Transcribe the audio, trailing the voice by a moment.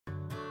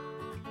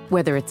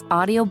Whether it's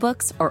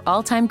audiobooks or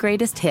all-time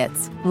greatest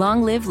hits,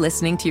 long live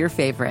listening to your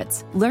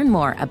favorites. Learn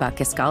more about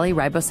Kisqali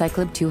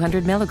Ribociclib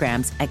 200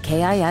 milligrams at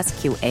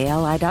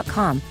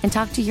KISQALI.com and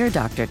talk to your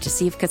doctor to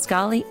see if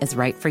Kisqali is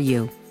right for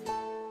you.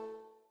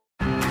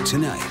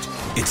 Tonight,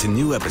 it's a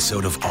new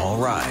episode of All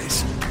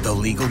Rise, the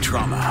legal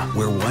drama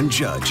where one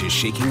judge is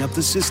shaking up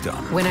the system.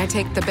 When I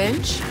take the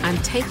bench, I'm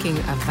taking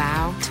a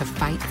vow to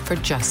fight for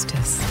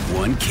justice.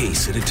 One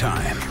case at a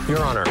time.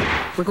 Your Honor.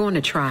 We're going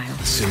to trial.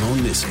 Simone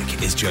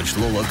Missick is Judge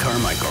Lola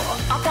Carmichael.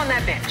 Up on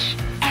that bench.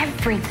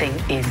 Everything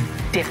is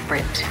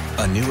different.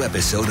 A new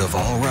episode of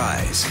All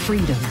Rise.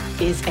 Freedom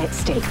is at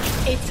stake.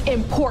 It's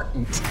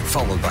important.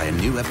 Followed by a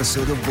new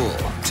episode of Bull,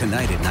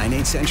 tonight at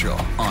 9/8 Central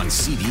on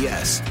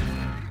CBS.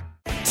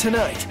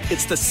 Tonight,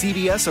 it's the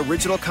CBS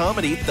original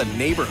comedy, The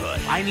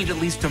Neighborhood. I need at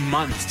least a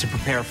month to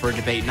prepare for a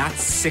debate, not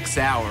 6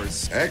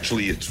 hours.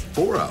 Actually, it's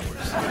 4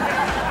 hours.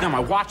 No, my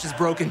watch is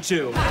broken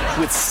too.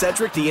 With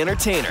Cedric the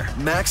Entertainer,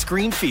 Max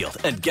Greenfield,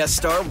 and guest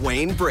star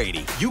Wayne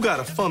Brady. You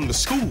gotta fund the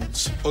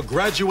schools or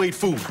graduate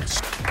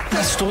fools.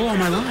 I stole all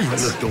my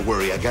lines. Look, don't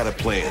worry, I got a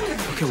plan.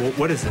 Okay, well,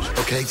 what is it?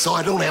 Okay, so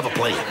I don't have a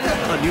plan.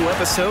 A new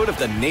episode of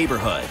The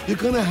Neighborhood. You're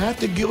gonna have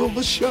to give them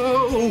a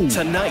show.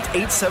 Tonight,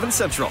 8/7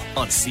 Central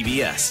on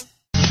CBS.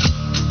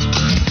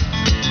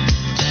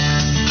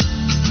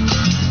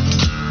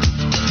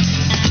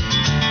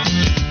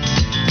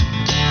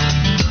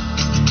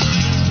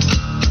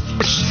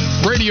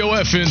 Radio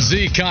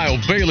FNZ, Kyle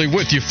Bailey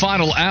with you.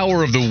 Final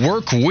hour of the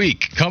work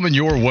week coming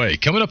your way.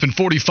 Coming up in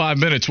 45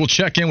 minutes, we'll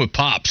check in with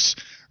Pops.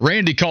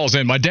 Randy calls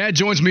in. My dad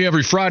joins me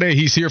every Friday.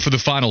 He's here for the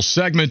final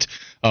segment.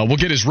 We'll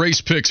get his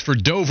race picks for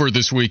Dover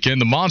this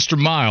weekend, the Monster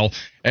Mile,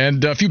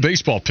 and a few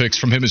baseball picks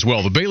from him as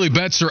well. The Bailey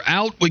bets are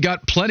out. We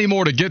got plenty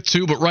more to get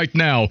to, but right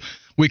now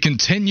we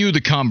continue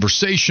the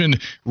conversation,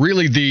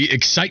 really the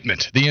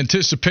excitement, the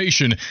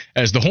anticipation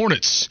as the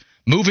Hornets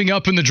moving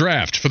up in the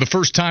draft for the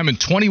first time in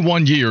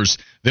 21 years.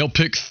 They'll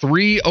pick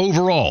 3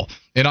 overall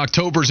in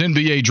October's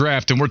NBA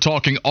draft, and we're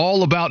talking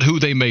all about who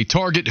they may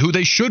target, who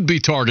they should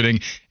be targeting,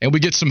 and we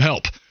get some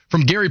help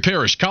from Gary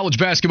Parrish, college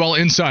basketball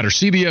insider,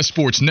 CBS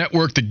Sports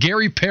Network, the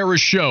Gary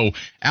Parrish Show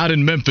out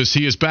in Memphis.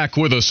 He is back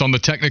with us on the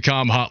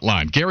Technicom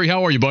hotline. Gary,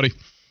 how are you, buddy?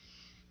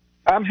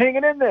 I'm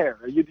hanging in there.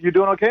 You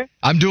doing okay?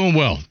 I'm doing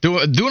well.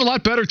 Doing a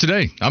lot better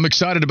today. I'm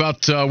excited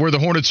about where the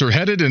Hornets are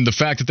headed and the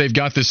fact that they've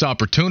got this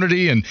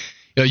opportunity. And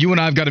you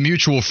and I have got a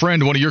mutual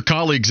friend, one of your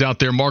colleagues out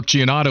there, Mark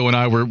Giannotto, and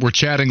I were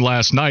chatting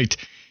last night,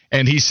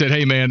 and he said,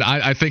 hey, man,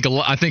 I think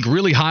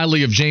really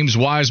highly of James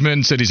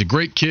Wiseman, said he's a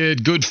great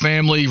kid, good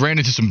family, ran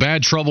into some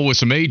bad trouble with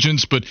some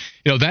agents, but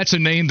that's a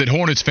name that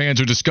Hornets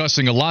fans are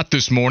discussing a lot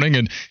this morning,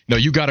 and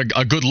you got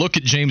a good look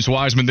at James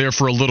Wiseman there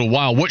for a little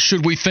while. What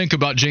should we think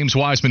about James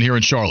Wiseman here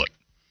in Charlotte?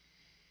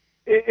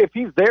 If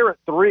he's there at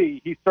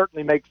 3, he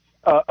certainly makes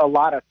a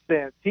lot of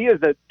sense. He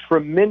is a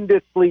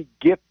tremendously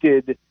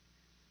gifted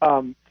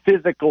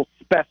physical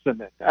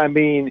specimen. I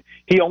mean,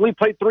 he only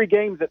played 3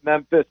 games at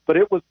Memphis, but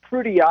it was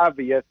pretty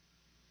obvious.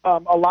 A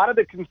lot of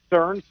the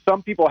concerns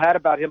some people had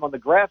about him on the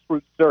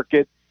grassroots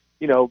circuit,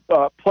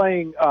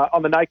 playing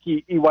on the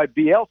Nike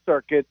EYBL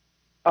circuit,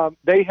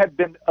 they had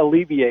been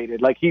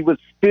alleviated. Like, he was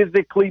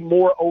physically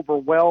more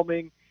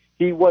overwhelming.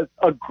 He was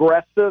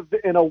aggressive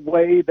in a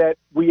way that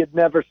we had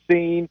never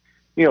seen,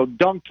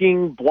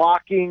 dunking,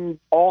 blocking,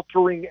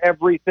 altering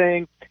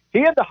everything. He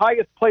had the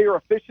highest player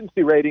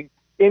efficiency rating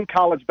in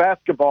college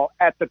basketball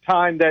at the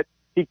time that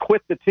he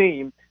quit the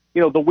team,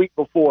 the week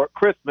before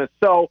Christmas.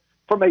 So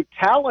from a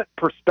talent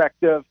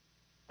perspective,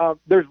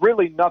 there's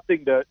really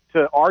nothing to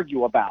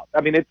argue about.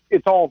 I mean,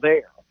 it's all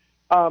there.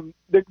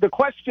 The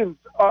questions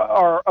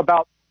are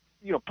about,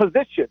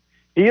 position.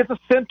 He is a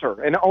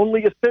center and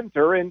only a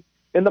center. And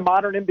in the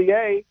modern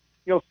NBA,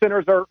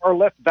 centers are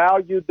less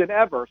valued than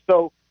ever.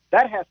 So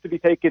that has to be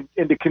taken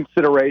into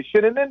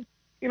consideration. And then,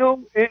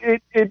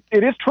 it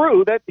is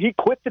true that he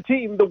quit the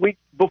team the week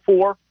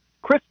before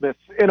Christmas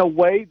in a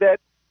way that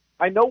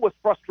I know was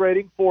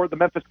frustrating for the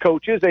Memphis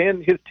coaches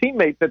and his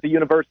teammates at the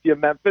University of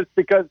Memphis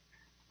because,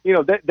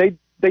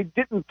 they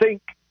didn't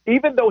think,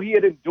 even though he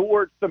had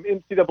endured some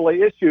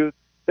NCAA issues,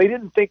 they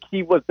didn't think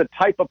he was the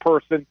type of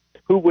person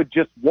who would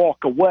just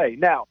walk away.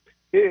 Now,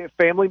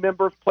 family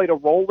members played a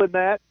role in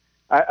that.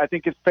 I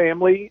think his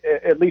family,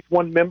 at least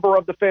one member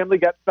of the family,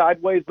 got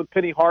sideways with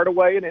Penny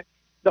Hardaway, and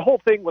the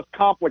whole thing was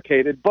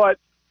complicated. But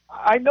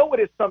I know it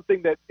is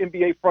something that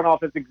NBA front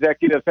office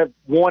executives have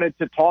wanted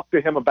to talk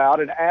to him about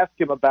and ask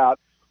him about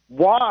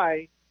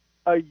why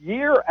a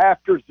year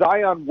after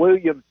Zion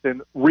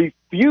Williamson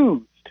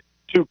refused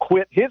to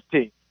quit his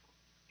team,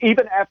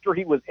 even after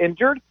he was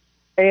injured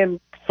and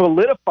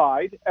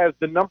solidified as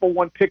the number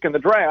 1 pick in the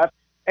draft,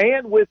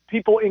 and with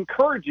people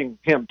encouraging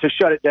him to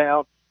shut it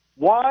down,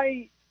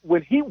 why,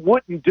 when he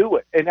wouldn't do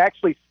it and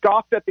actually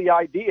scoffed at the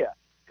idea,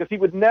 because he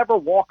would never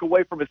walk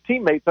away from his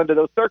teammates under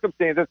those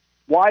circumstances,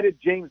 why did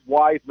James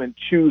Wiseman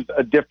choose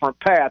a different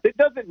path? It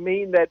doesn't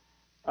mean that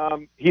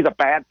he's a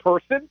bad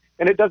person,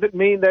 and it doesn't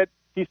mean that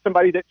he's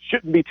somebody that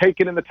shouldn't be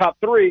taken in the top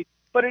 3,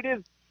 but it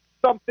is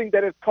something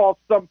that has caused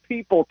some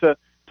people to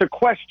to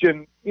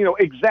question,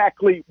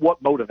 exactly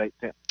what motivates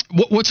him.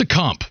 What's a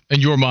comp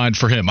in your mind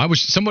for him?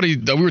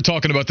 We were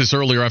talking about this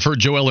earlier. I've heard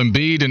Joel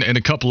Embiid and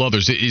a couple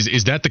others.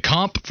 Is that the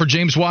comp for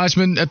James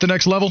Wiseman at the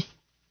next level?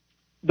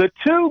 The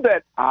two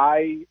that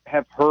I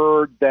have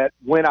heard that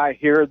when I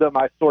hear them,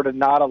 I sort of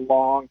nod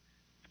along,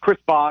 Chris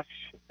Bosh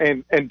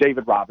and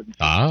David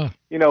Robinson.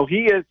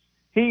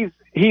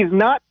 He's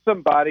not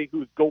somebody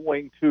who's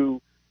going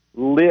to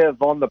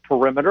live on the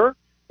perimeter.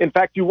 In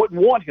fact, you wouldn't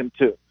want him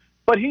to.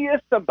 But he is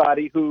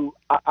somebody who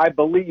I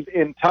believe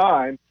in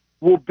time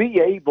will be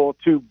able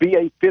to be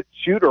a fifth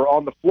shooter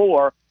on the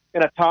floor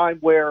in a time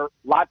where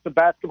lots of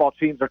basketball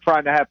teams are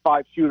trying to have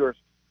five shooters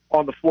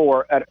on the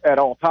floor at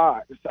all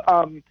times.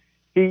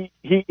 He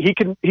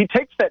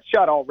takes that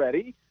shot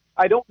already.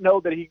 I don't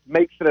know that he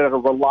makes it at a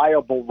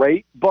reliable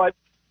rate, but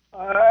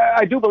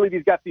I do believe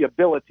he's got the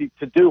ability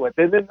to do it.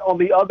 And then on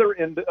the other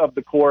end of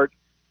the court,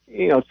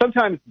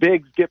 sometimes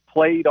bigs get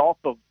played off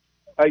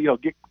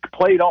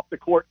the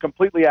court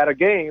completely out of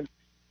games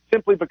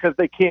simply because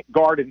they can't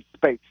guard in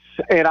space.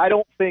 And I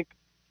don't think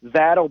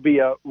that'll be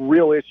a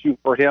real issue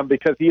for him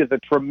because he is a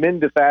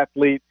tremendous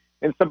athlete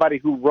and somebody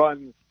who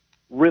runs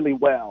really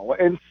well.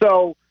 And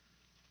so,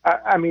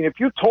 if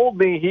you told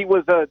me he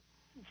was a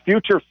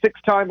future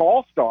six-time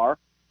All-Star,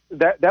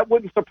 that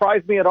wouldn't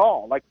surprise me at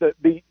all. Like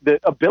the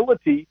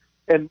ability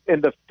and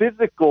the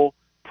physical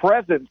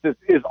presence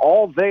is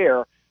all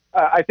there.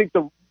 I think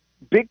the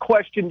big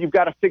question you've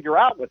got to figure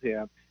out with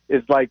him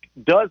is,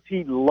 does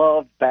he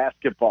love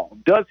basketball?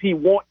 Does he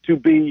want to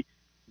be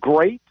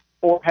great,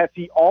 or has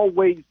he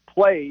always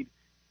played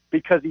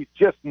because he's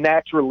just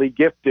naturally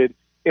gifted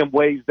in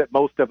ways that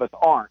most of us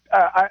aren't?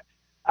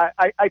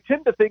 I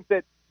tend to think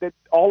that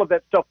all of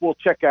that stuff will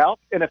check out,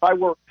 and if I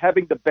were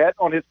having to bet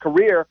on his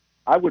career,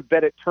 I would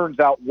bet it turns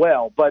out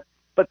well. But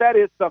that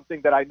is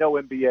something that I know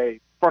NBA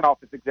front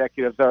office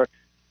executives are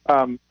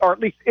at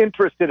least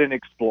interested in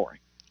exploring.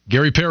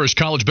 Gary Parrish,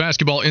 college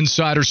basketball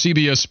insider,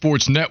 CBS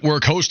Sports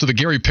Network, host of the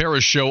Gary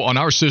Parrish Show on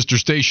our sister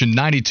station,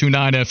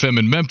 92.9 FM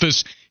in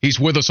Memphis. He's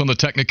with us on the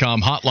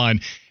Technicom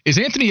hotline. Is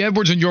Anthony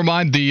Edwards, in your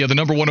mind, the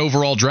number one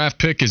overall draft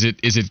pick? Is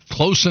it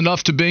close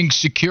enough to being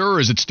secure, or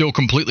is it still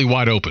completely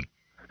wide open?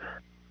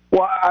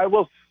 Well, I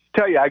will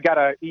tell you, I got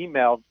an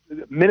email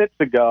minutes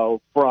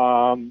ago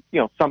from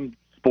some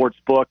sports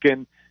book,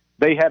 and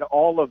they had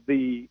all of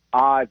the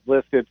odds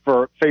listed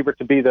for favorite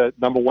to be the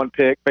number one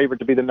pick, favorite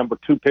to be the number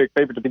two pick,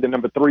 favorite to be the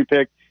number three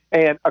pick.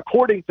 And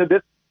according to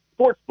this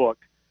sports book,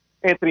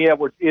 Anthony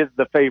Edwards is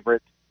the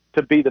favorite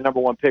to be the number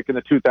one pick in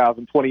the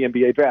 2020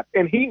 NBA draft.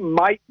 And he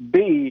might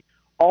be,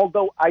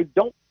 although I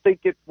don't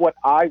think it's what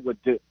I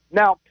would do.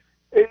 Now,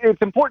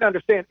 it's important to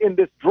understand in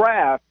this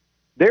draft,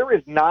 there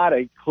is not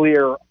a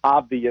clear,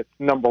 obvious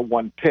number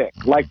one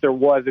pick like there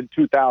was in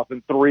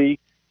 2003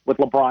 with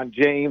LeBron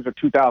James, or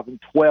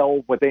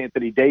 2012 with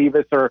Anthony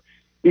Davis, or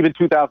even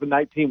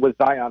 2019 with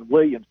Zion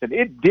Williamson.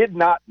 It did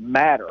not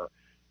matter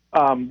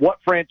what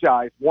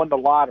franchise won the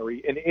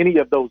lottery in any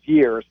of those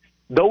years.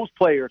 Those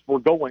players were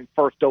going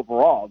first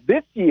overall.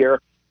 This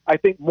year, I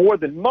think more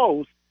than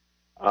most,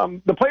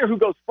 the player who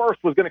goes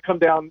first was going to come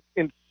down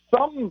in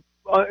some,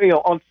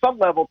 on some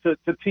level to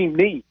team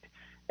need.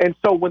 And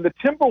so when the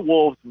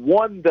Timberwolves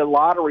won the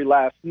lottery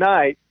last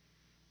night,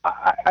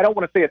 I don't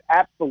want to say it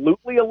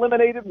absolutely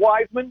eliminated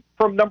Wiseman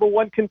from number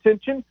one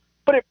contention,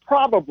 but it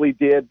probably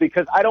did,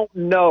 because I don't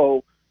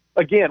know,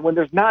 again, when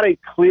there's not a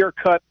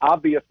clear-cut,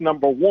 obvious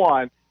number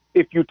one,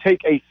 if you take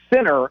a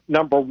center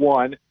number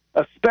one,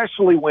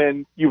 especially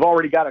when you've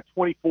already got a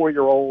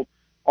 24-year-old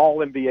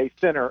All-NBA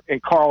center in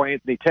Karl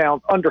Anthony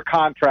Towns under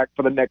contract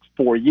for the next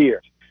 4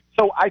 years.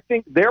 So I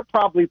think they're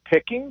probably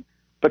picking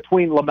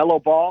between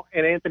LaMelo Ball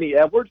and Anthony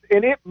Edwards,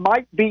 and it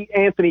might be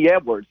Anthony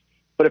Edwards,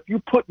 but if you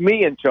put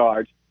me in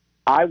charge,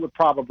 I would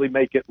probably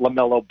make it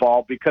LaMelo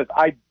Ball, because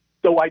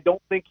though I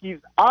don't think he's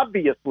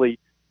obviously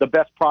the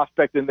best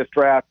prospect in this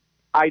draft,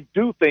 I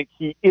do think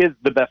he is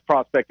the best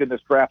prospect in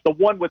this draft, the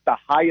one with the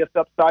highest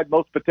upside,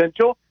 most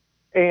potential.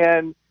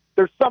 And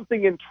there's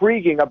something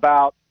intriguing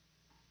about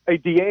a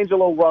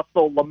D'Angelo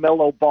Russell,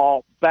 LaMelo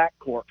Ball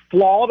backcourt.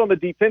 Flawed on the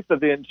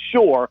defensive end,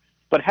 sure,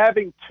 but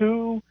having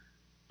two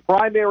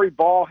primary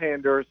ball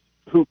handlers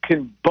who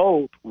can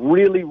both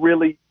really,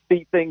 really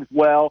see things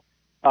well,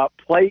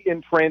 play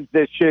in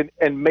transition,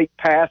 and make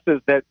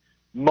passes that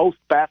most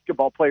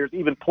basketball players,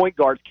 even point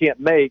guards, can't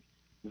make,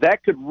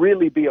 that could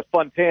really be a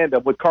fun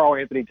tandem with Karl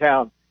Anthony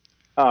Towns,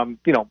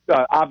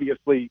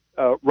 obviously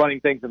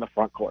running things in the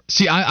front court.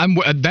 See,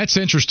 that's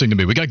interesting to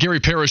me. We got Gary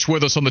Parrish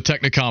with us on the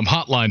Technicom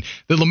hotline.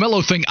 The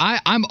LaMelo thing,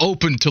 I'm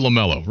open to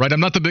LaMelo, right? I'm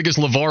not the biggest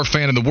LeVar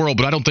fan in the world,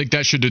 but I don't think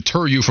that should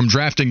deter you from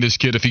drafting this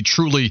kid if he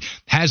truly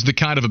has the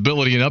kind of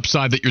ability and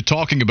upside that you're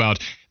talking about.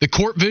 The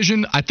court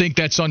vision, I think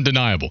that's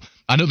undeniable.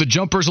 I know the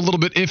jumper's a little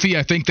bit iffy.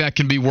 I think that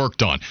can be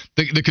worked on.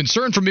 The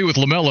concern for me with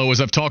LaMelo,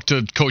 as I've talked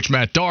to Coach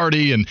Matt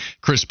Doherty and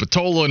Chris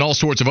Spatola and all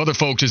sorts of other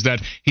folks, is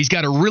that he's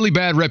got a really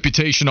bad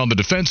reputation on the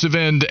defensive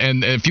end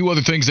and a few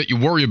other things that you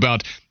worry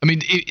about. I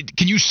mean,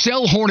 can you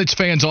sell Hornets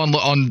fans on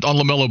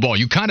LaMelo Ball?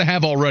 You kind of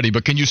have already,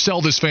 but can you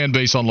sell this fan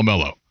base on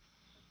LaMelo?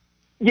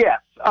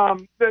 Yes.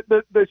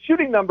 The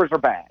shooting numbers are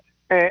bad,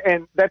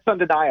 and that's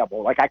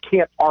undeniable. Like, I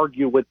can't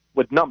argue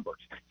with numbers,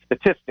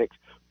 statistics.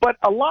 But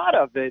a lot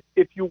of it,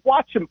 if you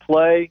watch him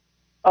play,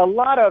 a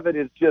lot of it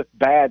is just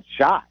bad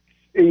shots.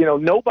 You know,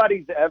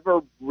 nobody's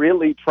ever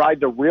really tried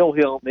to reel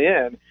him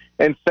in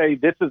and say,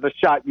 this is a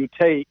shot you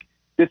take,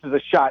 this is a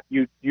shot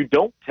you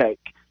don't take.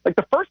 Like,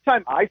 the first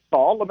time I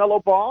saw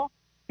LaMelo Ball,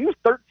 he was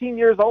 13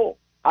 years old.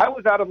 I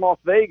was out in Las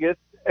Vegas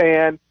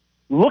and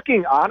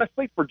looking,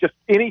 honestly, for just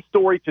any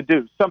story to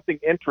do, something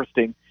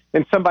interesting.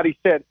 And somebody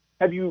said,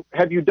 have you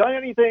done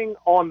anything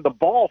on the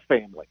Ball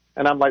family?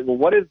 And I'm like, well,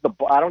 what is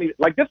I don't even,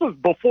 like, this was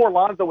before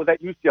Lonzo was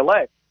at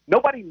UCLA.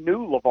 Nobody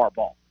knew LeVar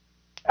Ball.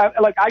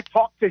 I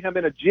talked to him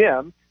in a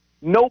gym.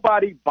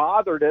 Nobody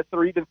bothered us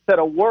or even said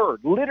a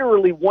word.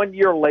 Literally 1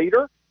 year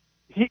later,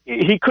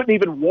 he couldn't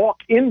even walk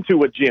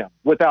into a gym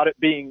without it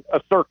being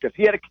a circus.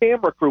 He had a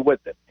camera crew with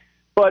him.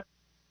 But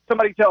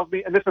somebody tells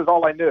me, and this is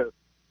all I knew,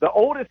 the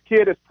oldest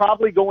kid is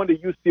probably going to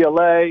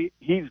UCLA.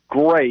 He's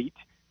great.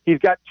 He's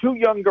got two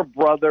younger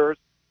brothers,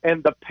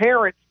 and the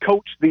parents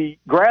coach the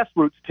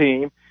grassroots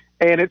team,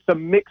 and it's a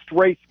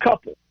mixed-race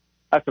couple.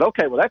 I said,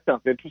 okay, well, that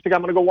sounds interesting.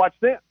 I'm going to go watch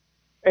them.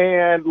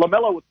 And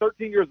LaMelo was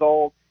 13 years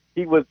old.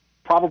 He was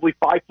probably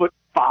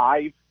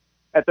 5'5"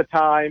 at the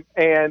time,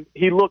 and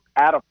he looked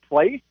out of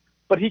place,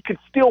 but he could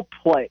still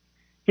play.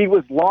 He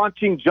was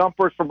launching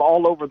jumpers from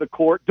all over the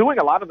court, doing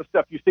a lot of the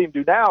stuff you see him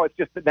do now. It's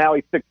just that now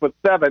he's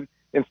 6'7"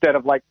 instead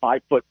of like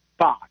 5'5".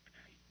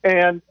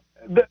 And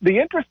the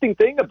interesting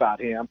thing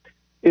about him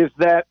is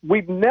that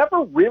we've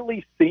never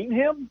really seen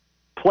him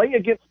play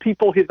against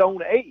people his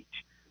own age.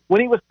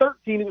 When he was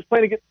 13, he was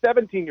playing against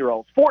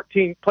 17-year-olds,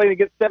 14 playing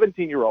against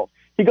 17-year-olds.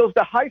 He goes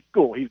to high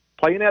school. He's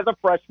playing as a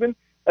freshman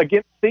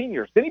against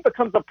seniors. Then he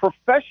becomes a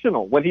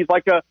professional when he's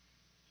like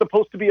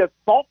supposed to be a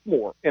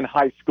sophomore in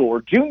high school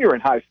or junior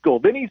in high school.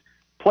 Then he's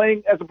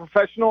playing as a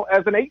professional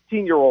as an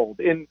 18-year-old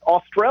in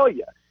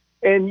Australia.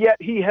 And yet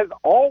he has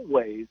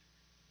always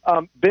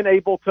been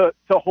able to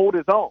hold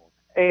his own.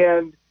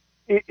 And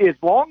as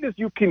long as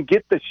you can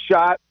get the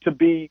shot to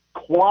be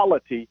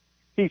quality,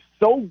 he's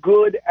so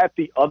good at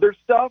the other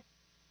stuff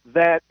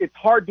that it's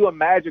hard to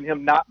imagine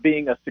him not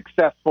being a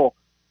successful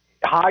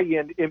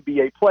high-end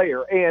NBA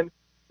player. And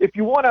if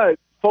you want to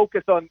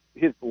focus on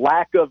his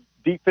lack of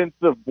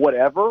defensive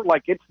whatever,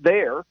 like, it's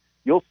there,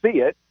 you'll see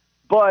it.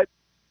 But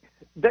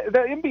the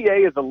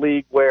NBA is a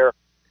league where,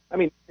 I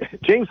mean,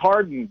 James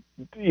Harden,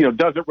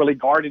 doesn't really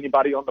guard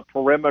anybody on the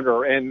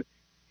perimeter, and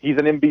he's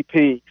an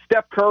MVP.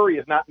 Steph Curry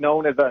is not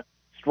known as a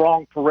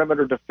strong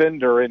perimeter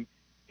defender, and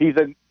he's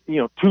a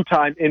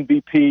two-time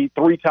MVP,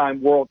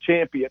 three-time world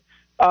champion.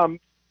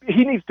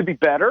 He needs to be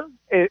better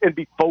and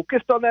be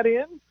focused on that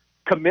end,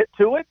 commit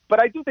to it,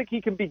 but I do think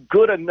he can be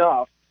good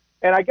enough.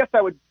 And I guess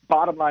I would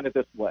bottom line it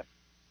this way.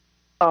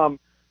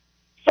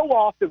 So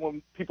often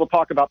when people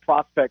talk about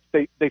prospects,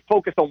 they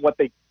focus on what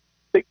they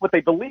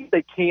believe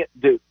they can't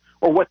do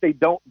or what they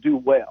don't do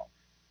well.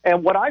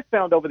 And what I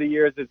found over the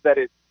years is that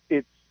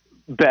it's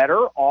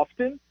better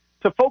often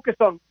to focus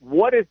on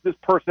what is this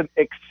person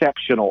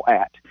exceptional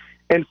at.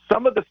 And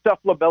some of the stuff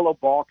LaMelo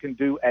Ball can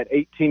do at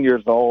 18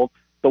 years old,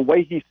 the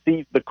way he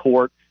sees the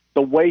court,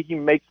 the way he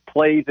makes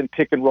plays in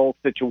pick-and-roll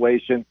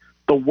situations,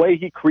 the way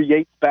he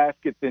creates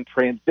baskets in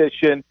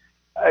transition,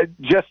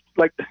 just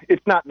like,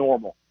 it's not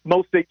normal.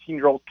 Most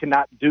 18-year-olds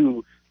cannot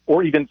do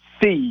or even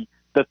see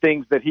the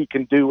things that he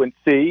can do and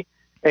see,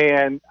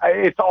 and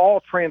it's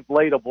all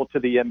translatable to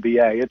the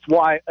NBA. It's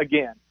why,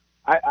 again,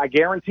 I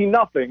guarantee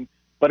nothing,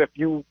 but if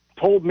you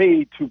told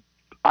me to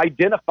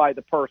identify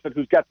the person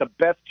who's got the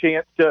best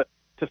chance to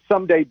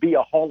someday be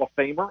a Hall of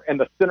Famer and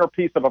the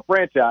centerpiece of a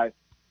franchise,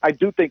 I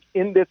do think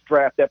in this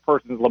draft that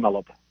person is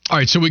LaMelo Ball. All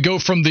right, so we go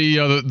from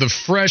the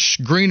fresh,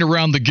 green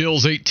around the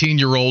gills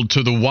 18-year-old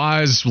to the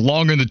wise,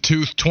 long in the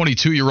tooth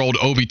 22-year-old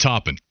Obi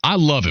Toppin. I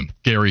love him,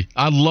 Gary.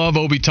 I love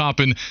Obi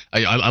Toppin.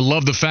 I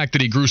love the fact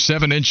that he grew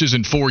 7 inches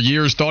in 4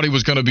 years, thought he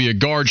was going to be a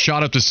guard,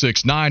 shot up to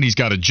 6'9". He's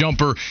got a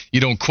jumper. You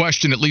don't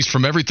question, at least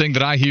from everything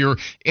that I hear,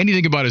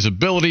 anything about his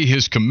ability,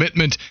 his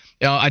commitment.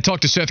 I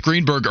talked to Seth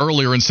Greenberg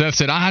earlier, and Seth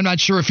said, I'm not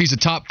sure if he's a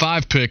top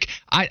 5 pick.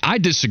 I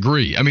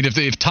disagree. I mean,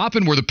 if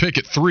Toppin were the pick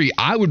at 3,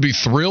 I would be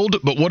thrilled,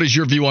 but what is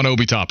your view on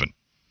Obi Toppin?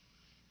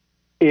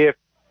 If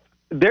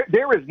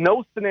there is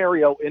no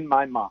scenario in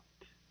my mind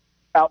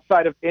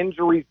outside of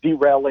injuries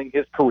derailing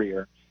his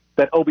career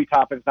that Obi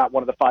Toppin's not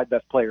one of the 5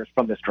 best players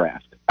from this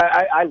draft.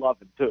 I love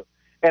him too.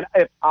 And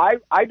if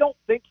I don't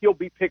think he'll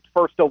be picked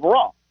first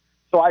overall.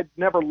 So I've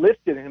never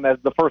listed him as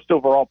the first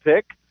overall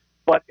pick.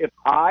 But if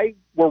I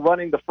were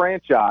running the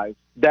franchise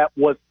that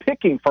was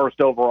picking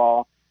first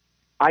overall,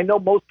 I know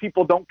most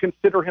people don't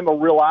consider him a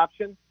real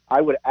option.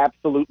 I would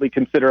absolutely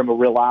consider him a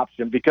real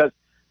option because,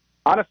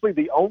 honestly,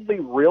 the only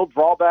real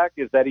drawback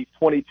is that he's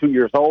 22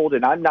 years old,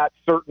 and I'm not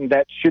certain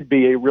that should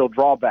be a real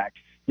drawback.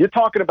 You're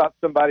talking about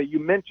somebody you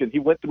mentioned. He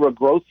went through a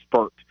growth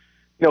spurt.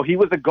 He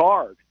was a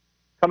guard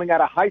coming out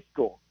of high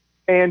school,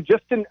 and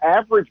just an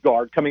average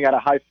guard coming out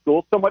of high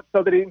school, so much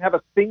so that he didn't have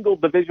a single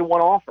Division I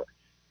offer.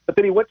 But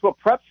then he went to a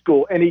prep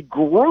school, and he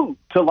grew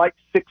to like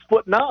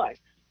 6'9".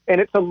 And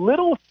it's a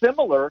little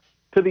similar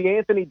to the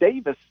Anthony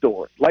Davis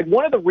story. Like,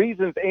 one of the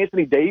reasons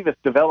Anthony Davis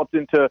developed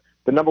into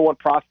the number one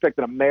prospect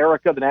in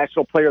America, the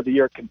National Player of the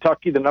Year at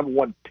Kentucky, the number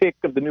one pick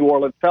of the New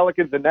Orleans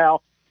Pelicans, and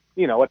now,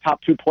 a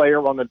top 2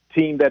 player on the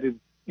team that is,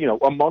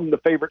 among the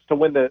favorites to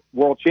win the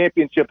world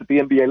championship at the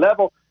NBA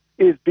level,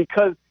 is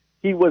because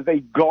he was a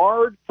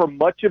guard for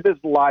much of his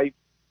life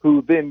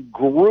who then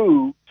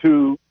grew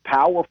to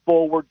power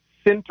forward,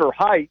 center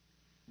height,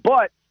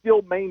 but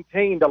still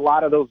maintained a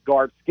lot of those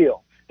guard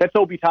skills. That's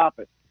Obi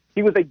Toppin.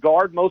 He was a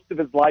guard most of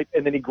his life,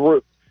 and then he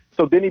grew.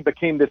 So then he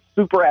became this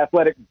super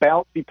athletic,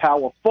 bouncy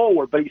power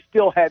forward, but he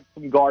still had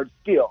some guard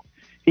skill.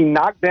 He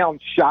knocked down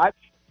shots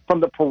from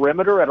the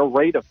perimeter at a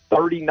rate of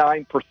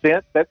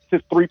 39%. That's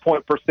his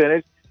three-point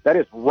percentage. That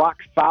is rock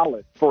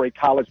solid for a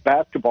college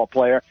basketball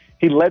player.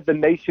 He led the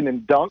nation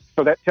in dunks,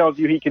 so that tells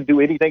you he can do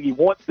anything he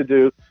wants to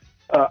do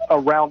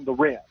around the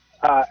rim.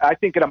 I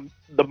think in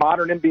the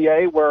modern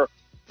NBA, where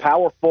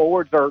power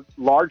forwards are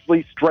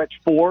largely stretch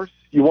fours,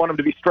 you want them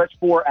to be stretch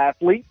four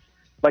athletes.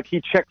 Like,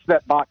 he checks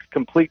that box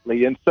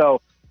completely. And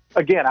so,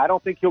 again, I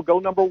don't think he'll go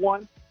number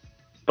one,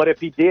 but if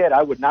he did,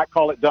 I would not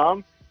call it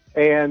dumb.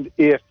 And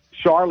if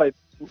Charlotte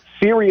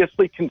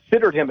seriously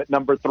considered him at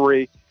number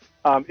 3,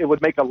 it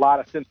would make a lot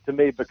of sense to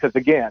me because,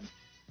 again,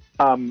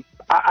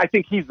 I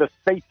think he's the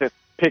safest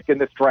pick in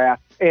this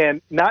draft,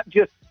 and not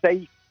just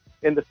safe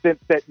in the sense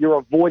that you're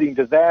avoiding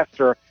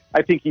disaster.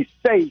 I think he's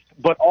safe,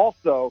 but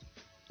also,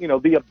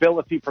 the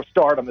ability for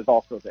stardom is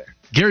also there.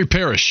 Gary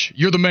Parrish,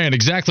 you're the man.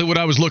 Exactly what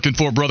I was looking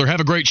for, brother. Have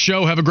a great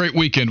show. Have a great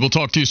weekend. We'll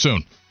talk to you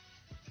soon.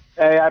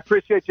 Hey, I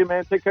appreciate you,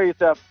 man. Take care of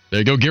yourself. There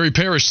you go. Gary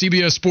Parrish,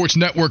 CBS Sports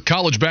Network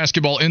college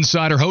basketball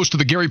insider, host of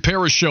the Gary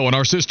Parrish Show on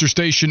our sister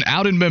station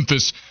out in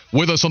Memphis,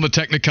 with us on the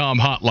Technicom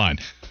hotline.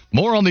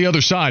 More on the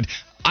other side.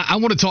 I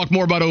want to talk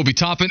more about Obi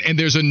Toppin, and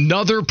there's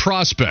another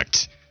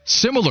prospect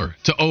similar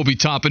to Obi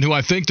Toppin who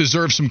I think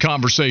deserves some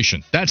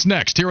conversation. That's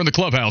next here in the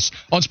Clubhouse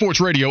on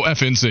Sports Radio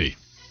FNZ.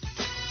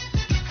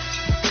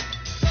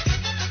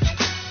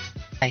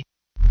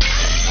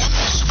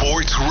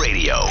 Sports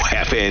Radio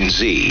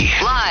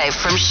FNZ. Live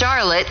from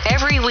Charlotte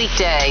every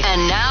weekday,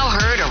 and now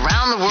heard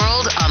around the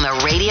world on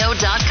the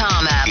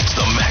radio.com app. It's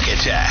the Mac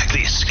Attack.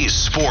 This is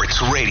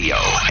Sports Radio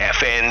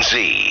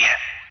FNZ.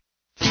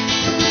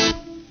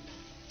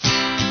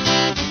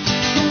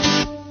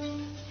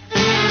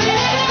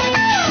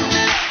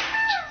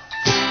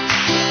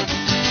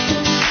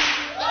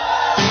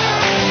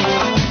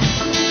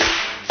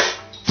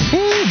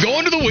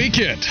 Going to the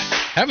weekend.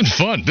 Having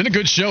fun. Been a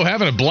good show.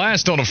 Having a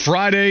blast on a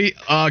Friday.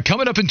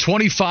 Coming up in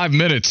 25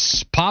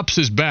 minutes, Pops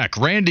is back.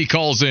 Randy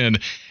calls in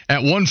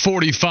at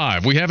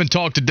 1:45. We haven't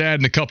talked to Dad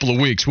in a couple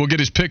of weeks. We'll get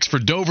his picks for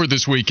Dover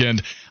this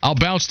weekend. I'll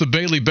bounce the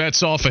Bailey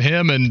bets off of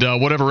him and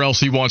whatever else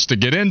he wants to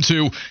get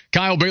into.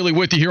 Kyle Bailey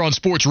with you here on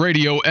Sports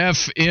Radio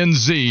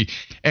FNZ.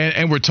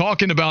 And we're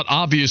talking about,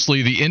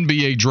 obviously, the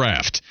NBA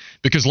draft.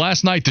 Because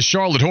last night the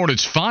Charlotte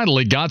Hornets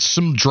finally got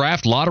some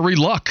draft lottery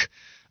luck.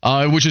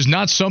 Which is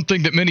not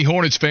something that many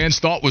Hornets fans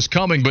thought was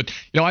coming. But,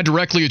 I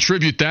directly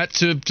attribute that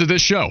to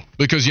this show.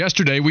 Because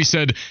yesterday we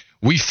said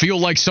we feel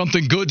like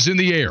something good's in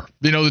the air.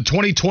 The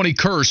 2020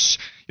 curse,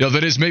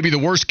 that is maybe the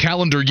worst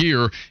calendar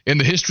year in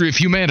the history of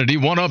humanity,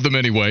 one of them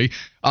anyway,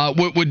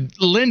 would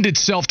lend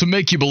itself to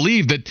make you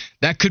believe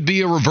that could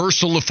be a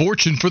reversal of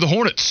fortune for the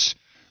Hornets,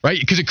 right?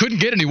 Because it couldn't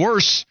get any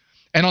worse.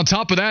 And on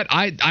top of that,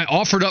 I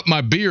offered up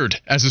my beard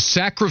as a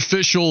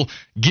sacrificial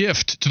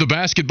gift to the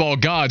basketball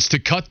gods to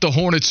cut the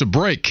Hornets a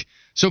break.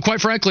 So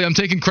quite frankly, I'm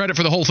taking credit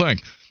for the whole thing.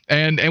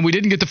 And we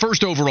didn't get the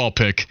first overall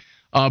pick,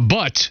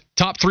 but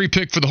top 3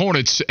 pick for the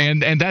Hornets,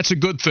 and that's a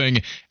good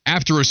thing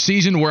after a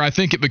season where I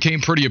think it became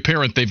pretty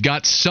apparent they've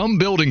got some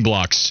building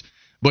blocks,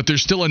 but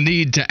there's still a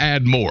need to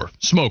add more.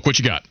 Smoke, what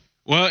you got?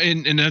 Well,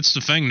 and that's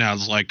the thing now.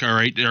 It's like, all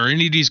right, are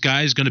any of these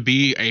guys going to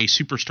be a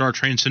superstar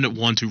transcendent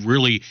one to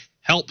really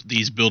help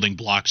these building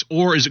blocks,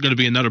 or is it going to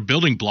be another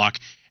building block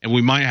and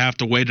we might have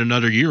to wait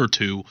another year or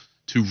two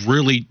to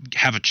really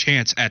have a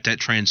chance at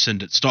that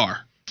transcendent star?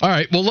 All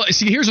right. Well,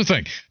 see, here's the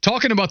thing.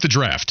 Talking about the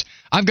draft,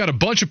 I've got a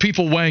bunch of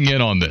people weighing in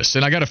on this,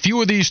 and I got a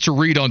few of these to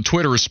read on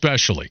Twitter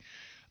especially.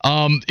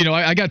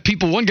 I got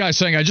one guy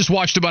saying, I just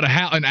watched about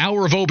an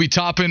hour of Obi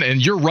Toppin, and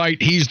you're right,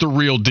 he's the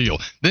real deal.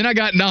 Then I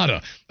got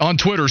Nada on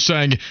Twitter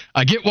saying,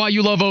 I get why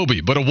you love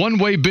Obi, but a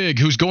one-way big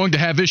who's going to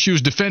have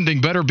issues defending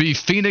better be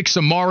Phoenix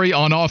Amari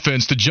on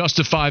offense to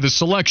justify the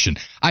selection.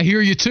 I hear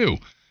you too.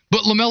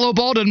 But LaMelo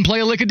Ball doesn't play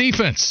a lick of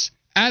defense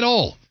at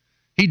all.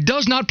 He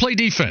does not play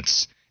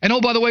defense. And oh,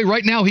 by the way,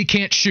 right now he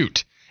can't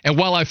shoot. And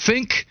while I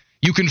think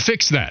you can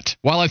fix that,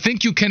 while I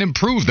think you can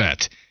improve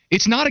that,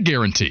 it's not a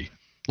guarantee.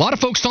 A lot of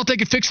folks thought they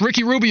could fix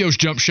Ricky Rubio's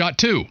jump shot,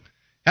 too.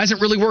 Hasn't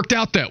really worked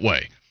out that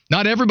way.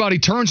 Not everybody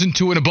turns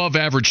into an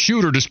above-average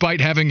shooter despite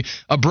having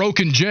a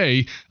broken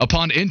J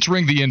upon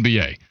entering the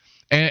NBA.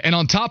 And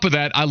on top of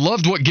that, I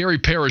loved what Gary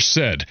Parrish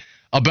said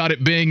about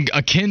it being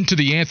akin to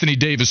the Anthony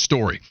Davis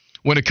story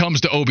when it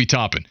comes to Obi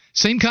Toppin.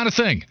 Same kind of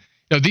thing.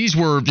 Now, these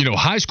were,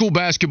 high school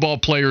basketball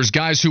players,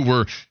 guys who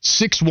were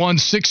 6'1",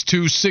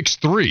 6'2",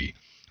 6'3",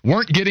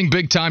 weren't getting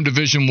big-time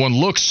Division I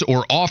looks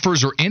or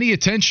offers or any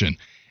attention.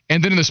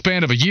 And then in the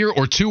span of a year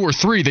or 2 or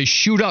 3, they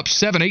shoot up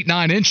 7, 8,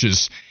 9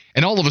 inches.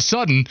 And all of a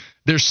sudden,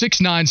 they're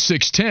 6'9",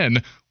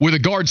 6'10", with a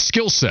guard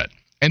skill set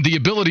and the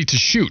ability to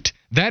shoot.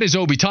 That is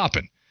Obi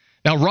Toppin.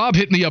 Now, Rob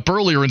hit me up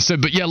earlier and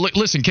said, but yeah,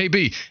 listen,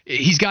 KB,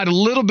 he's got a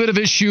little bit of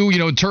issue,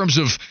 in terms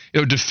of,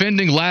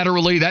 defending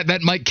laterally.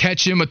 That might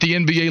catch him at the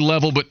NBA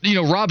level. But,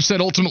 Rob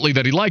said ultimately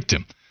that he liked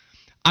him.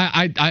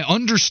 I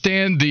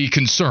understand the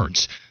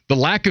concerns. The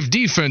lack of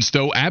defense,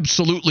 though,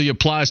 absolutely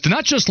applies to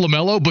not just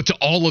LaMelo, but to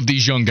all of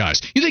these young guys.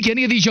 You think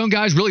any of these young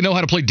guys really know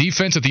how to play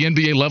defense at the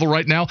NBA level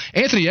right now?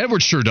 Anthony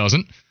Edwards sure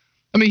doesn't.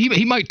 I mean,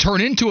 he might turn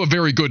into a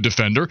very good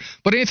defender,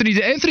 but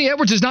Anthony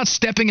Edwards is not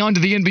stepping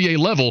onto the NBA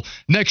level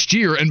next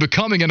year and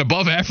becoming an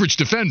above-average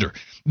defender.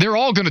 They're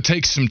all going to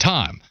take some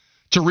time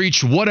to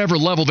reach whatever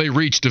level they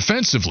reach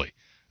defensively.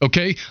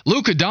 Okay?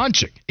 Luka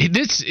Doncic,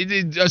 this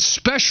is a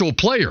special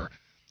player.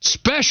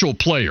 Special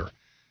player.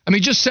 I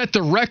mean, just set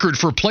the record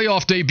for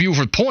playoff debut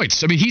for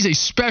points. I mean, he's a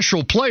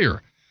special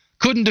player.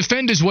 Couldn't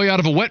defend his way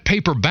out of a wet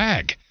paper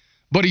bag.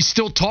 But he's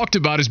still talked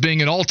about as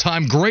being an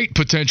all-time great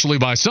potentially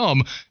by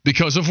some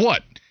because of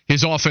what?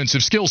 His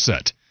offensive skill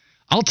set.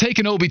 I'll take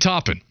an Obi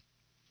Toppin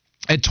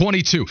at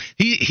 22.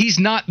 He's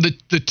not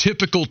the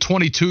typical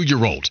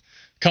 22-year-old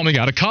coming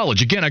out of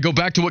college. Again, I go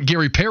back to what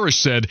Gary Parrish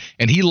said,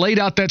 and he laid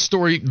out that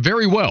story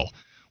very well.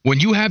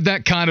 When you have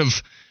that kind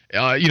of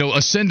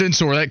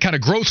ascendance or that kind of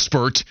growth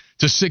spurt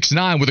to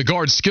 6'9" with a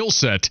guard skill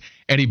set,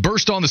 and he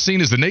burst on the scene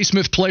as the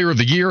Naismith Player of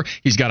the Year.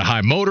 He's got a high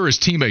motor. His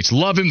teammates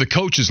love him. The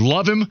coaches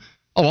love him.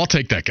 Oh, I'll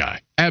take that guy.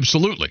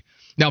 Absolutely.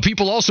 Now,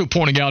 people also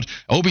pointing out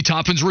Obi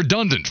Toppin's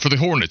redundant for the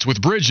Hornets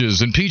with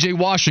Bridges and P.J.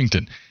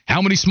 Washington.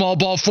 How many small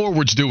ball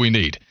forwards do we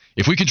need?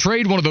 If we can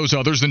trade one of those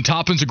others, then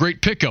Toppin's a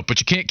great pickup,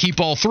 but you can't keep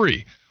all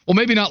three. Well,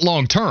 maybe not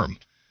long term,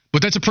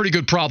 but that's a pretty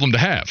good problem to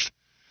have.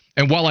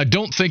 And while I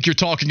don't think you're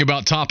talking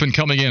about Toppin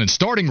coming in and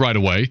starting right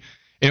away,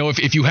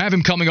 if you have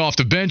him coming off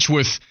the bench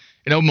with,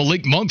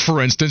 Malik Monk,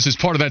 for instance, as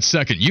part of that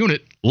second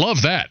unit,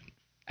 love that.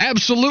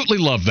 Absolutely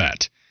love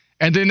that.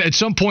 And then at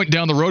some point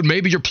down the road,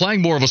 maybe you're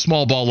playing more of a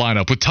small ball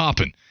lineup with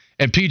Toppin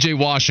and P.J.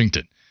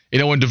 Washington,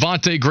 and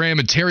Devontae Graham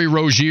and Terry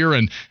Rozier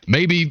and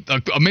maybe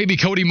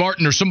Cody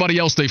Martin or somebody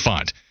else they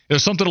find.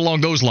 Something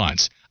along those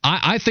lines.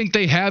 I think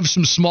they have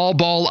some small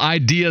ball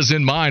ideas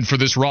in mind for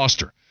this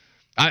roster.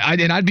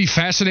 I'd be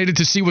fascinated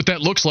to see what that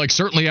looks like,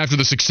 certainly after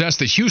the success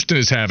that Houston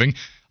is having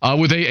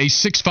with a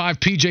 6'5"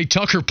 P.J.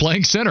 Tucker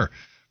playing center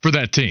for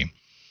that team.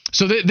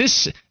 So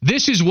this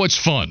is what's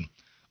fun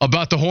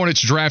about the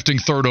Hornets drafting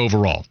 3rd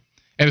overall.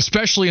 And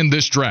especially in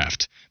this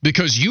draft,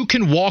 because you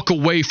can walk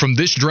away from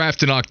this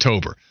draft in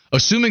October,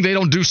 assuming they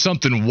don't do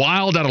something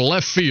wild out of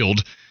left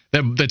field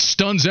that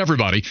stuns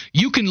everybody.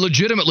 You can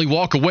legitimately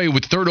walk away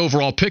with 3rd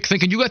overall pick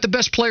thinking you got the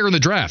best player in the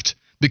draft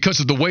because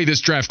of the way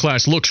this draft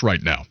class looks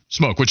right now.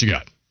 Smoke, what you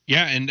got?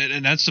 Yeah,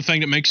 and that's the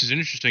thing that makes it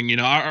interesting.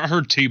 I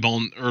heard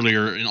T-Bone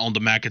earlier on the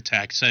Mac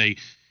Attack say,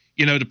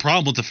 the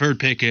problem with the 3rd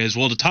pick is,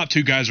 well, the top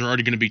 2 guys are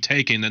already going to be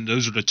taken, and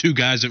those are the 2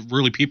 guys that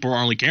really people are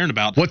only caring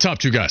about. What top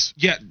 2 guys?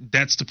 Yeah,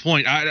 that's the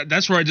point.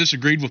 That's where I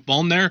disagreed with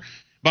Bone there.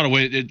 By the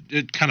way,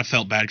 it kind of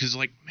felt bad because,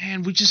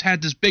 man, we just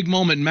had this big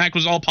moment, and Mac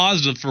was all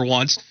positive for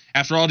once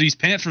after all these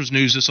Panthers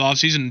news this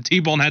offseason, and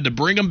T-Bone had to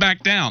bring him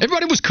back down.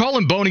 Everybody was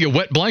calling Boney a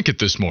wet blanket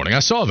this morning. I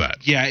saw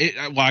that.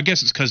 Yeah, I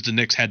guess it's because the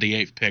Knicks had the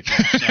 8th pick.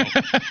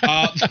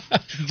 So,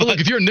 but look,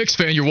 if you're a Knicks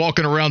fan, you're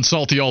walking around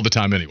salty all the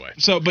time anyway.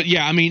 But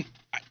yeah, I mean,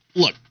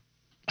 look.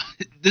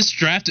 This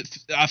draft,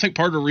 I think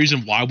part of the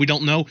reason why we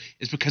don't know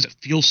is because it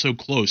feels so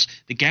close.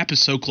 The gap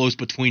is so close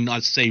between,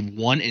 let's say,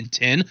 1 and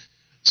 10.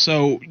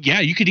 So,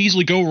 yeah, you could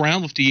easily go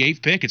around with the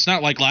 8th pick. It's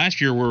not like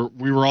last year where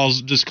we were all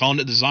just calling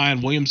it the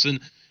Zion Williamson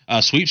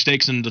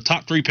sweepstakes, and the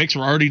top 3 picks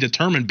were already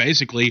determined,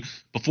 basically,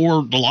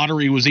 before the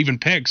lottery was even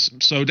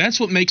picked. So that's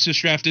what makes this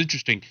draft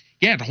interesting.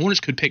 Yeah, the Hornets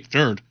could pick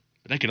 3rd.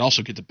 But they could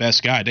also get the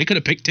best guy. They could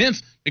have picked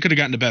 10th. They could have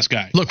gotten the best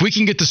guy. Look, we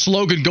can get the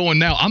slogan going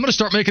now. I'm going to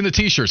start making the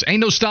T-shirts. Ain't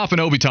no stopping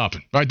Obi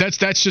Toppin. All right, that's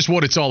just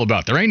what it's all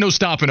about. There ain't no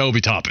stopping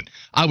Obi Toppin.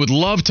 I would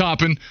love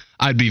Toppin.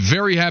 I'd be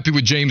very happy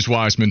with James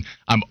Wiseman.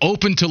 I'm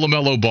open to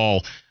LaMelo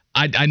Ball.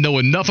 I know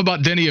enough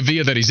about Denny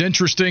Avila that he's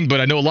interesting, but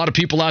I know a lot of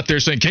people out there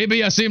saying,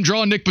 KB, I see him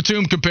drawing Nick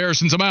Batum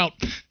comparisons. I'm out.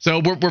 So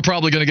we're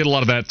probably going to get a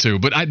lot of that too.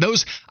 But I'd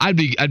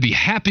be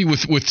happy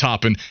with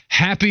Toppin,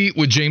 happy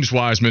with James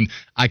Wiseman.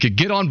 I could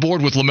get on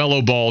board with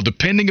LaMelo Ball,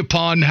 depending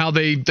upon how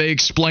they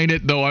explain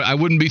it, though I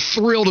wouldn't be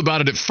thrilled about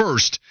it at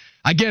first.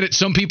 I get it.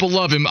 Some people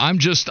love him. I'm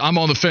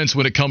on the fence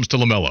when it comes to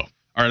LaMelo. All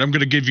right, I'm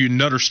going to give you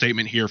another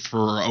statement here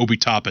for Obi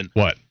Toppin.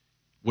 What?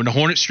 When the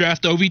Hornets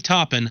draft Obi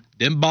Toppin,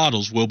 them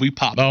bottles will be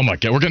popping. Oh, my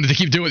God. We're going to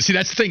keep doing it. See,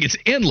 that's the thing. It's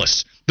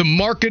endless. The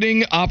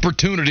marketing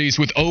opportunities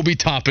with Obi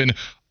Toppin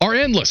are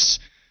endless.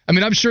 I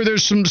mean, I'm sure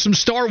there's some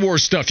Star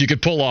Wars stuff you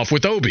could pull off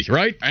with Obi,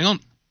 right? Hang on.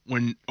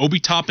 When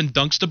Obi Toppin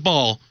dunks the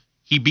ball,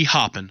 he be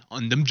hopping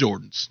on them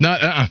Jordans. No,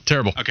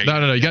 terrible. Okay.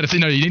 No. You got to.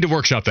 No, you need to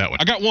workshop that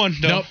one. I got one.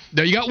 No,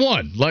 you got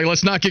one.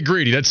 Let's not get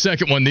greedy. That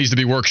second one needs to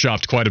be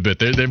workshopped quite a bit.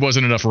 There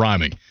wasn't enough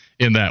rhyming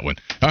in that one.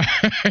 All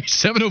right,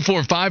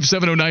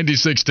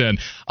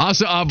 704-570-9610.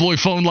 Asa Abloy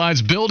phone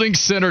lines, Building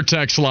Center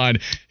text line.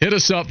 Hit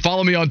us up.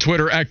 Follow me on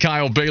Twitter at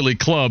Kyle Bailey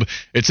Club.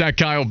 It's at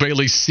Kyle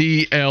Bailey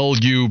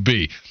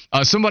CLUB.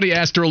 Somebody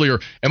asked earlier,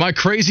 am I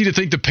crazy to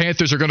think the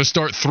Panthers are going to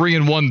start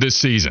 3-1 this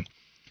season?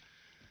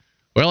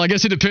 Well, I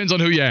guess it depends on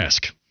who you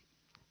ask,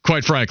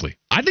 quite frankly.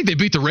 I think they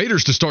beat the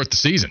Raiders to start the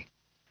season.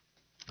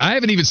 I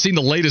haven't even seen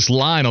the latest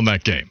line on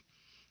that game.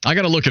 I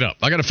got to look it up.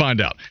 I got to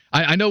find out.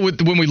 I know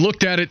when we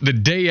looked at it the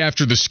day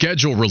after the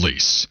schedule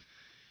release,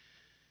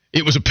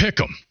 it was a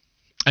pick'em.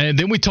 And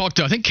then we talked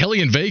to, I think,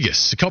 Kelly in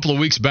Vegas a couple of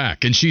weeks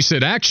back, and she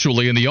said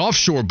actually in the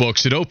offshore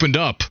books it opened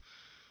up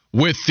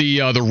with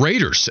the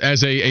Raiders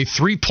as a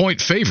 3-point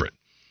favorite.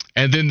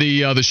 And then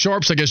the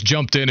Sharps, I guess,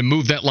 jumped in and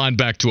moved that line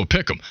back to a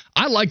pick'em.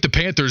 I like the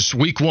Panthers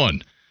week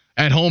 1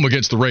 at home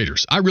against the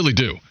Raiders. I really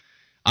do.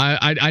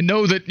 I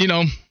know that,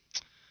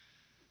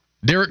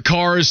 Derek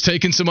Carr has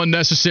taken some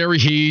unnecessary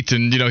heat,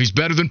 and, he's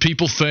better than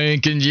people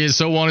think, and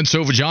so on and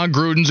so forth. John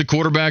Gruden's a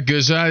quarterback.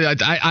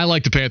 I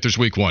like the Panthers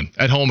week 1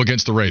 at home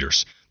against the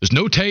Raiders. There's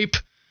no tape.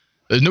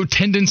 There's no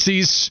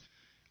tendencies.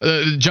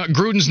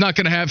 Gruden's not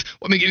going to have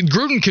 –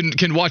 Gruden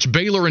can watch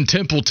Baylor and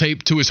Temple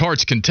tape to his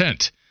heart's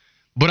content.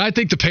 But I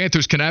think the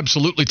Panthers can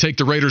absolutely take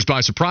the Raiders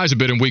by surprise a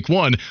bit in week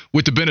 1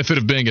 with the benefit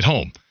of being at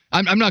home.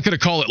 I'm not going to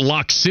call it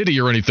Lock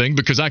City or anything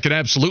because I could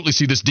absolutely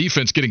see this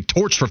defense getting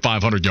torched for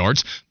 500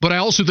 yards, but I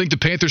also think the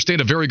Panthers stand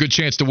a very good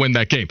chance to win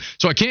that game.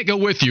 So I can't go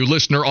with you,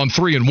 listener, on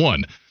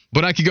 3-1,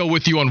 but I could go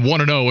with you on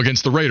 1-0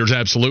 against the Raiders,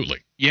 absolutely.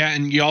 Yeah,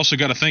 and you also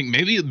got to think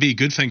maybe it'd be a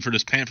good thing for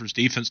this Panthers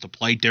defense to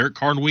play Derek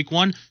Carr in week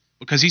 1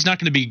 because he's not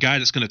going to be a guy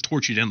that's going to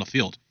torch you down the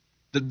field.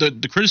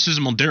 The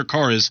criticism on Derek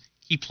Carr is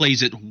he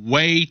plays it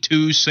way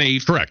too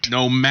safe. Correct.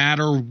 No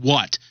matter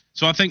what.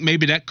 So I think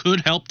maybe that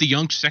could help the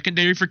young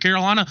secondary for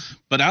Carolina.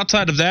 But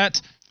outside of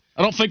that,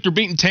 I don't think they're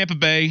beating Tampa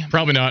Bay.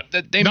 Probably not.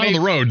 Not on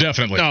the road,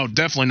 definitely. No,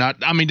 definitely not.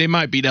 I mean, they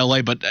might beat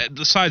L.A., but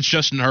besides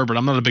Justin Herbert,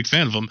 I'm not a big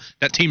fan of them.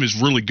 That team is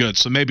really good,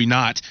 so maybe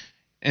not.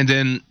 And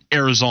then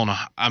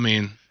Arizona. I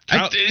mean,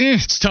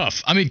 it's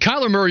tough. I mean,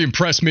 Kyler Murray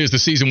impressed me as the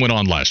season went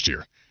on last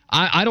year.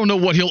 I don't know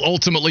what he'll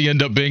ultimately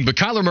end up being, but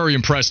Kyler Murray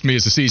impressed me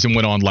as the season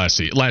went on last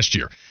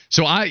year.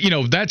 So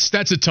that's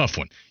a tough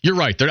one. You're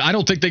right. I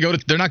don't think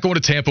they're not going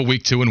to Tampa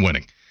week 2 and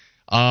winning.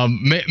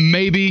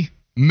 Maybe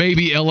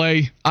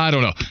LA. I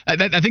don't know.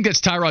 I think that's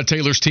Tyrod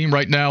Taylor's team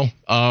right now.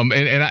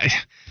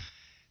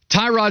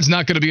 Tyrod's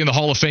not going to be in the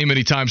Hall of Fame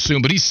anytime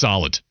soon, but he's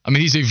solid. I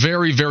mean, he's a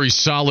very, very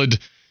solid,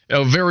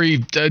 very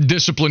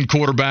disciplined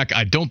quarterback.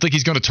 I don't think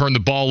he's going to turn the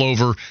ball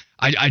over.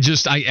 I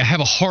have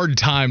a hard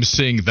time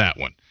seeing that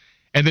one.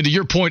 And then to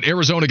your point,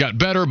 Arizona got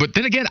better, but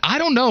then again, I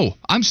don't know.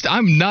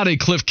 I'm not a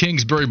Cliff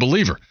Kingsbury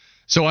believer,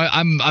 so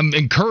I'm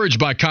encouraged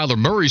by Kyler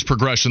Murray's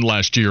progression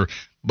last year,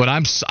 but I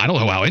don't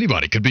know how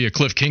anybody could be a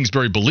Cliff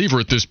Kingsbury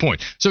believer at this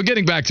point. So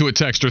getting back to a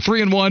texter,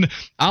 3-1,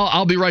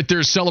 I'll be right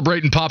there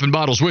celebrating, popping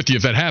bottles with you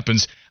if that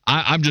happens.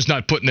 I'm just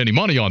not putting any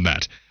money on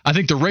that. I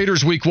think the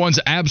Raiders week 1's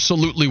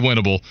absolutely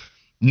winnable,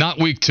 not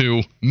week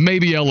 2,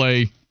 maybe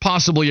LA,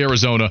 possibly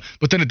Arizona,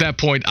 but then at that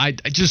point,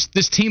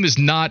 this team is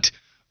not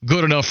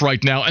good enough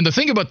right now. And the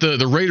thing about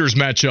the Raiders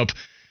matchup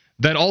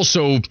that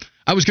also,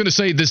 I was going to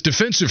say this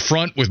defensive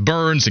front with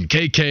Burns and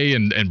KK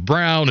and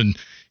Brown and,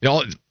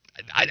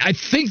 I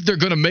think they're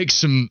going to make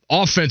some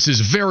offenses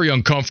very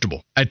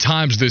uncomfortable at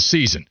times this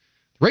season.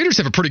 Raiders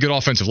have a pretty good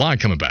offensive line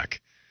coming back.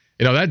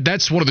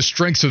 That's one of the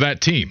strengths of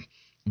that team,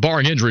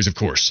 barring injuries, of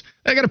course.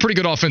 They got a pretty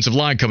good offensive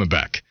line coming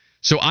back.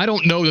 So I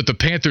don't know that the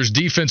Panthers'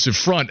 defensive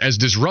front, as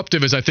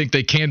disruptive as I think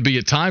they can be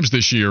at times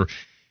this year,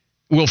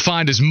 will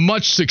find as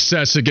much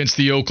success against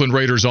the Oakland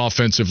Raiders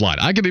offensive line.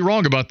 I could be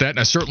wrong about that, and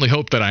I certainly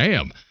hope that I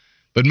am.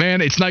 But,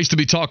 man, it's nice to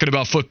be talking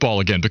about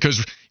football again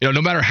because,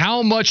 no matter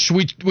how much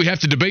we have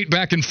to debate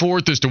back and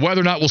forth as to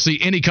whether or not we'll see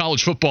any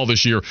college football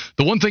this year,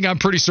 the one thing I'm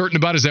pretty certain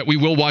about is that we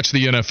will watch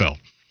the NFL,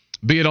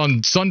 be it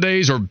on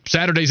Sundays or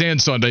Saturdays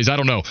and Sundays. I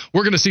don't know.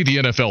 We're going to see the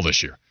NFL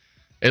this year,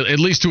 at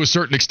least to a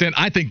certain extent.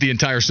 I think the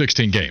entire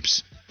 16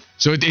 games.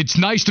 So it's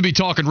nice to be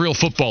talking real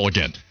football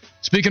again.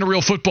 Speaking of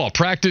real football,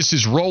 practice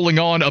is rolling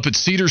on up at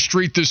Cedar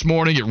Street this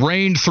morning. It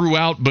rained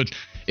throughout, but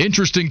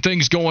interesting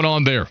things going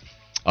on there.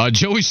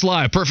 Joey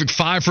Sly, a perfect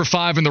 5 for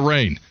 5 in the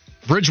rain.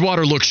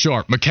 Bridgewater looks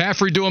sharp.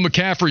 McCaffrey doing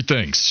McCaffrey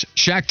things.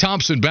 Shaq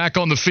Thompson back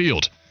on the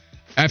field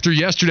after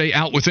yesterday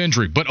out with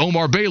injury. But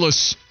Omar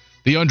Bayless,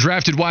 the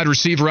undrafted wide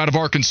receiver out of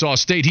Arkansas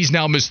State, he's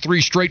now missed 3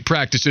 straight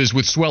practices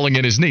with swelling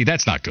in his knee.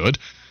 That's not good.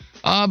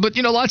 But,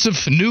 lots of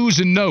news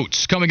and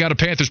notes coming out of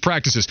Panthers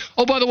practices.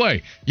 Oh, by the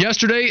way,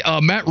 yesterday,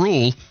 Matt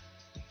Rule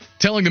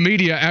telling the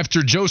media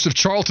after Joseph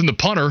Charlton, the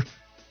punter,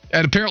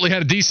 and apparently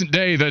had a decent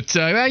day that,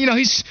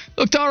 he's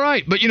looked all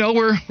right. But,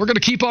 we're going to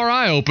keep our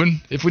eye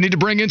open. If we need to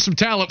bring in some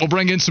talent, we'll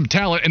bring in some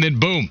talent. And then,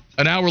 boom,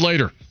 an hour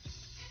later,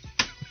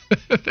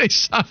 they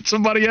signed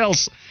somebody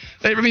else.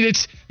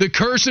 The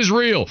curse is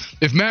real.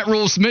 If Matt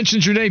Rule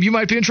mentions your name, you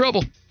might be in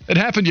trouble. It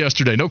happened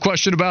yesterday. No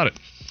question about it.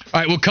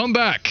 All right, we'll come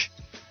back.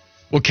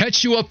 We'll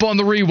catch you up on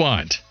the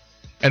rewind.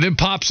 And then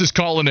Pops is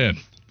calling in.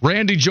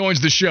 Randy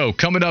joins the show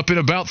coming up in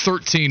about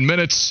 13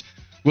 minutes.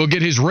 We'll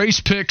get his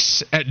race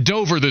picks at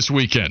Dover this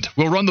weekend.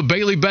 We'll run the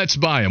Bailey bets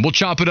by him. We'll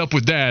chop it up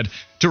with Dad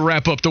to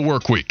wrap up the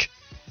work week.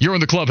 You're in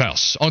the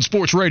Clubhouse on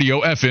Sports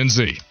Radio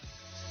FNZ.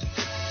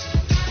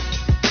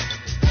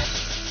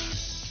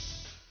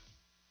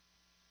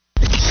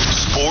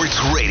 Sports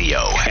Radio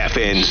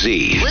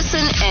FNZ.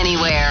 Listen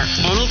anywhere,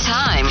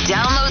 anytime.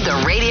 Download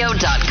the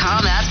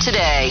radio.com app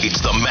today.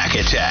 It's the Mac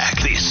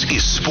Attack. This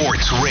is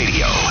Sports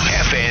Radio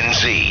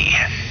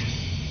FNZ.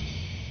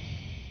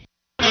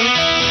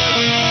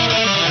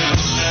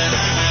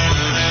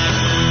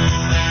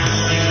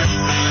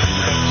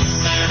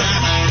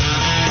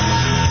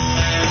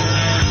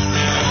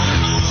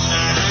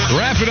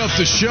 Wrapping up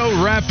the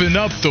show, wrapping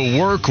up the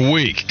work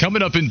week.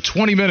 Coming up in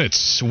 20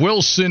 minutes,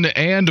 Wilson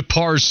and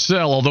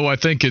Parcell, although I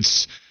think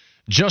it's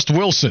just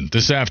Wilson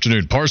this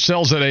afternoon.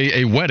 Parcell's at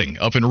a wedding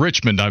up in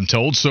Richmond, I'm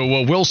told.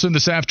 So Wilson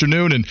this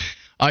afternoon, and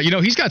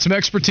he's got some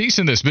expertise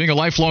in this. Being a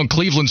lifelong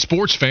Cleveland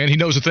sports fan, he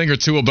knows a thing or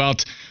two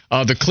about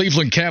the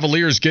Cleveland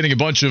Cavaliers getting a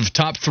bunch of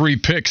top 3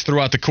 picks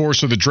throughout the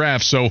course of the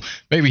draft. So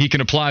maybe he can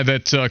apply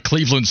that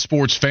Cleveland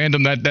sports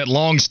fandom, that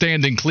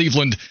long-standing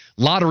Cleveland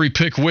lottery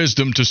pick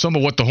wisdom to some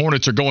of what the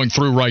Hornets are going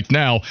through right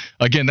now.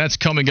 Again, that's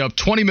coming up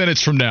 20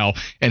 minutes from now.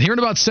 And here in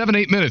about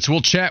 7-8 minutes,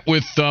 we'll chat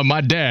with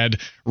my dad.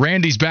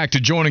 Randy's back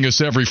to joining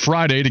us every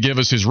Friday to give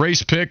us his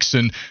race picks.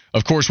 And,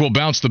 of course, we'll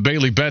bounce the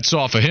Bailey bets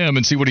off of him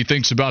and see what he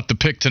thinks about the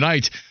pick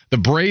tonight. The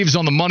Braves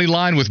on the money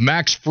line with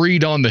Max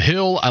Fried on the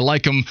hill. I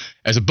like him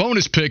as a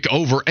bonus pick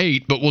over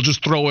 8, but we'll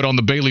just throw it on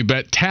the Bailey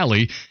bet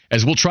tally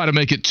as we'll try to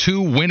make it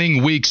 2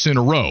 winning weeks in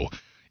a row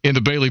in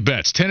the Bailey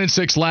bets.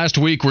 10-6 last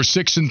week. We're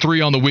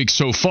 6-3 on the week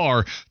so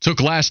far. Took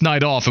last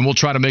night off, and we'll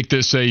try to make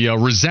this a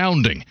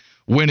resounding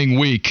winning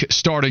week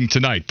starting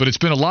tonight. But it's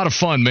been a lot of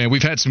fun, man.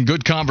 We've had some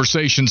good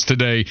conversations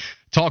today.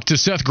 Talked to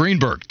Seth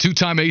Greenberg,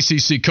 2-time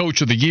ACC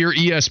Coach of the Year,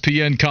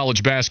 ESPN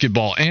college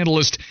basketball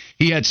analyst.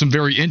 He had some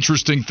very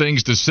interesting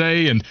things to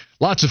say, and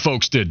lots of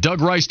folks did.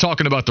 Doug Rice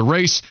talking about the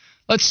race.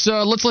 Let's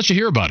let you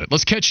hear about it.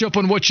 Let's catch you up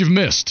on what you've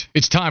missed.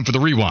 It's time for the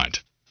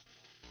Rewind.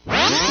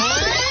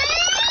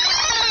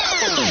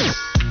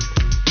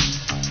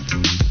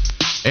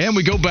 And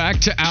we go back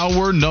to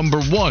hour number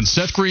 1.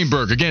 Seth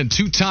Greenberg, again,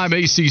 2-time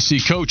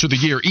ACC Coach of the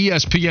Year,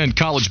 ESPN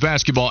college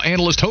basketball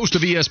analyst, host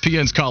of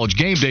ESPN's College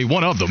Game Day,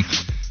 one of them,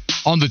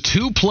 on the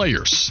 2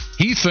 players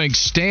he thinks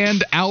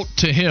stand out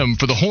to him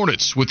for the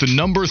Hornets with the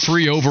number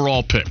 3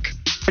 overall pick.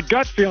 My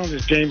gut feeling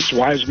is James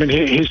Wiseman.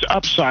 His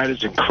upside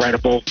is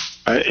incredible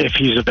if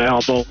he's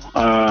available.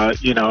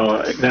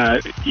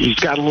 He's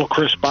got a little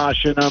Chris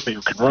Bosh in him. He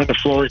can run the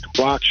floor. He can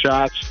block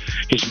shots.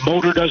 His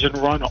motor doesn't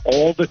run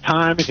all the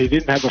time, and he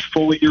didn't have a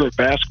full year of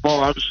basketball,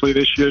 obviously,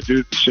 this year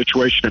due to the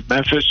situation in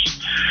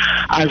Memphis.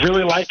 I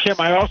really like him.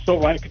 I also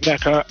like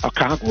Nneka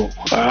Okongwu.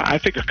 I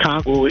think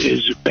Okongwu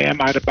is Bam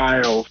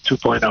Adebayo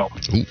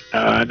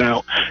 2.0.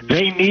 Now,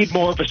 they need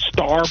more of a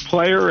star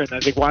player, and I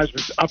think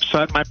Wiseman's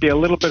upside might be a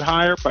little bit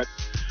higher, but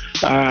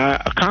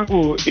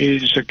Okongwu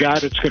is a guy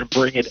that's going to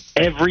bring it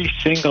every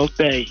single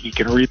day. He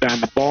can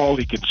rebound the ball.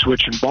 He can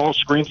switch in ball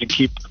screens and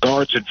keep the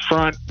guards in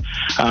front.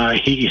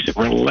 He's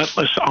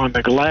relentless on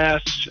the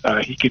glass.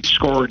 He can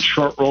score in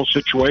short roll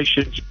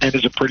situations and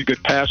is a pretty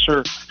good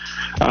passer.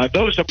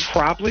 Those are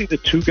probably the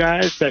 2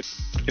 guys that,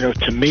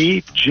 to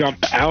me,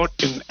 jump out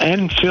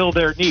and fill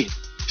their need.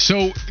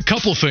 So, a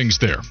couple things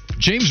there.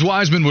 James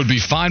Wiseman would be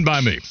fine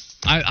by me.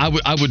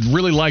 I would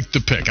really like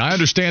the pick. I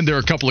understand there are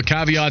a couple of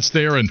caveats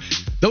there, and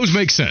those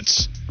make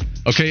sense.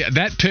 Okay,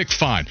 that pick,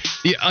 fine.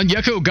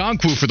 Nneka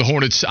Okongwu for the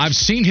Hornets, I've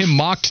seen him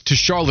mocked to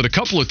Charlotte a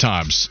couple of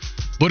times,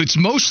 but it's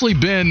mostly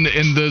been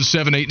in the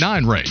 7, 8,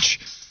 9 range.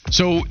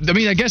 So,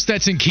 I guess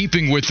that's in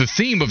keeping with the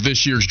theme of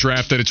this year's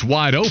draft, that it's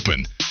wide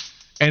open,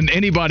 and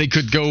anybody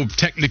could go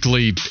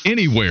technically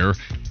anywhere.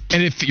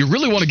 And if you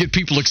really want to get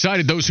people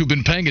excited, those who've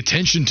been paying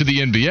attention to the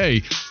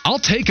NBA, I'll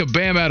take a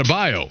Bam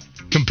Adebayo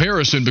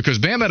comparison, because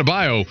Bam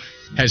Adebayo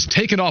has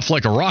taken off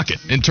like a rocket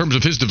in terms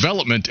of his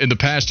development in the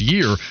past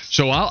year.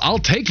 So I'll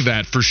take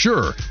that for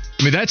sure.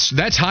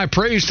 That's high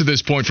praise to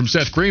this point from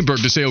Seth Greenberg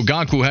to say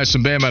Okongwu has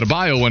some Bam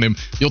Adebayo in him.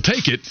 You'll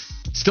take it.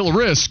 Still a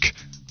risk.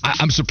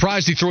 I'm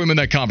surprised he threw him in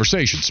that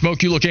conversation.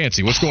 Smoke, you look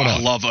antsy. What's going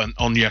on? I love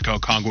Nneka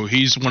Okongwu.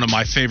 He's one of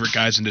my favorite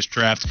guys in this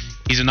draft.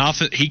 He's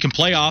he can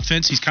play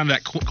offense. He's kind of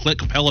that Clint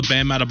Capella,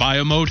 Bam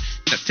Adebayo mode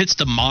that fits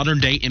the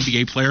modern-day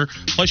NBA player.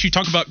 Plus, you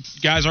talk about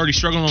guys already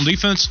struggling on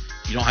defense,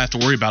 you don't have to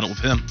worry about it with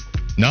him.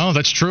 No,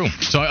 that's true.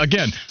 So,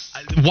 again,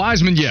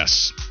 Wiseman,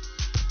 yes.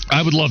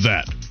 I would love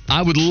that.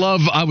 I would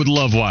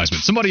love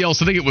Wiseman. Somebody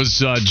else, I think it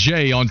was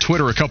Jay on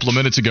Twitter a couple of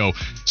minutes ago,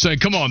 saying,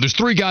 come on, there's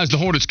 3 guys the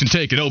Hornets can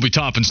take, and Obi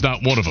Toppin's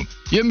not one of them.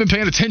 You haven't been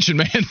paying attention,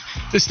 man.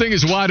 This thing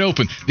is wide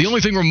open. The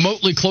only thing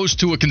remotely close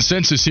to a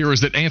consensus here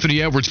is that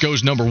Anthony Edwards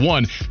goes number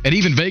 1, and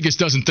even Vegas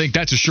doesn't think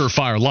that's a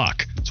surefire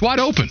lock. It's wide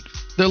open.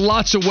 There are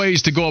lots of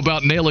ways to go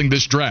about nailing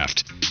this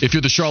draft if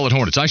you're the Charlotte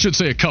Hornets. I should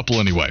say a couple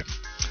anyway.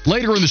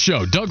 Later in the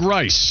show, Doug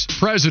Rice,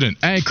 president,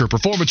 anchor,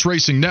 Performance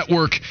Racing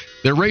Network.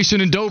 They're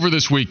racing in Dover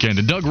this weekend,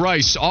 and Doug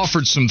Rice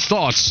offered some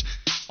thoughts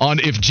on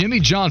if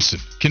Jimmy Johnson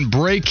can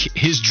break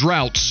his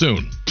drought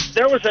soon.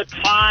 There was a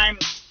time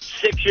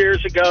 6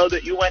 years ago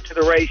that you went to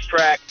the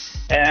racetrack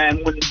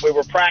and when we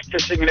were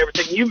practicing and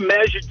everything, you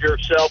measured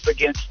yourself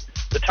against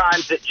the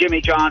times that Jimmy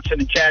Johnson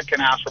and Chad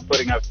Knaus were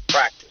putting up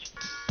practice.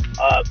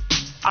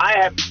 I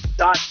have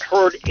not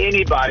heard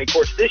anybody, of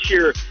course, this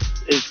year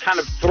is kind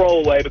of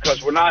throwaway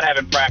because we're not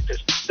having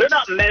practice. They're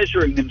not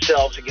measuring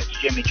themselves against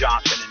Jimmy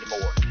Johnson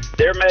anymore.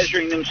 They're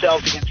measuring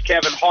themselves against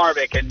Kevin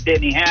Harvick and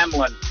Denny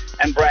Hamlin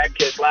and Brad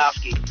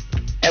Keselowski.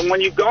 And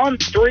when you've gone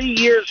 3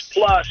 years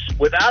plus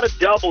without a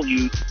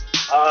W,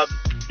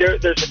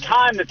 there's a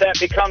time that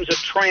becomes a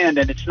trend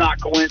and it's not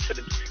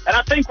coincidence. And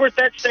I think we're at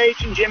that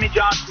stage in Jimmy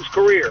Johnson's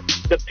career.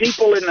 The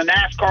people in the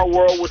NASCAR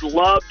world would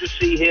love to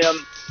see him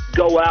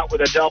go out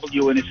with a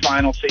W in his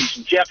final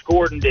season. Jeff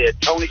Gordon did,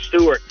 Tony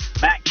Stewart,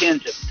 Matt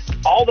Kenseth.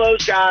 All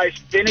those guys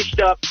finished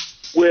up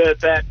with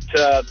that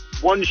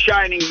one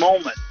shining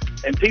moment.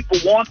 And people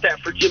want that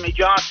for Jimmy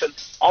Johnson.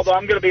 Although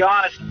I'm going to be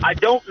honest, I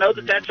don't know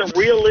that that's a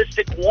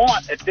realistic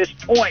want at this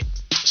point.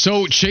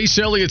 So Chase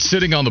Elliott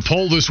sitting on the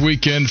pole this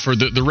weekend for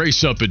the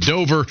race up at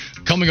Dover,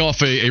 coming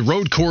off a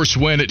road course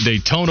win at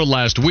Daytona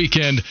last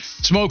weekend.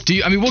 Smoke,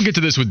 we'll get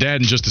to this with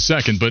Dad in just a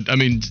second, but,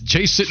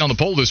 Chase sitting on the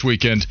pole this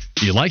weekend.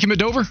 Do you like him at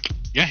Dover?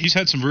 Yeah, he's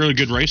had some really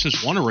good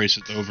races. Won a race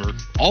at Dover.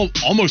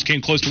 Almost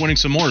came close to winning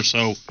some more,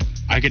 so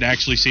I could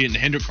actually see it, and the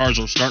Hendrick cars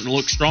are starting to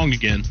look strong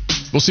again.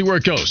 We'll see where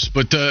it goes.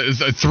 But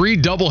 3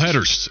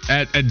 doubleheaders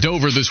at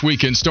Dover this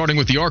weekend, starting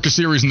with the ARCA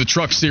Series and the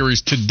Truck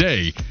Series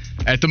today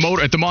at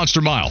the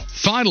Monster Mile.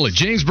 Finally,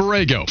 James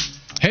Borrego,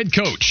 head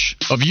coach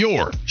of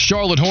your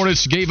Charlotte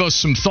Hornets, gave us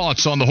some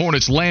thoughts on the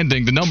Hornets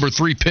landing the number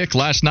 3 pick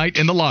last night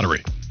in the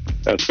lottery.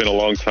 That's been a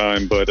long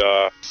time, but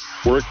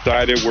we're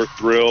excited. We're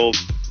thrilled.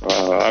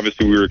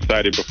 Obviously, we were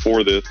excited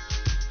before this,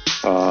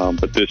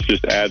 but this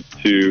just adds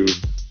to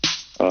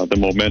the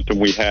momentum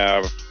we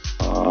have.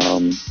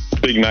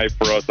 Big night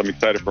for us. I'm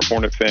excited for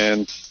Hornet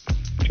fans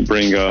to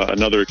bring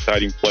another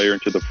exciting player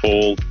into the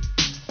fold.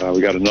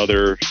 We got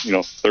another,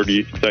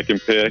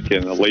 30-second pick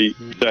and a late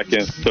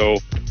second. So,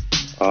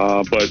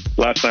 but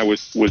last night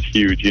was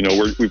huge.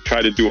 We've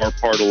tried to do our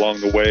part along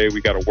the way.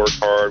 We got to work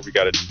hard. We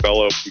got to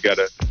develop. We got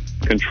to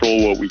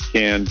control what we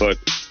can. But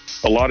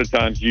a lot of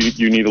times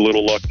you need a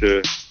little luck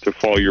to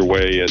fall your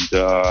way.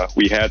 And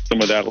we had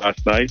some of that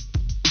last night.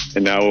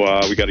 And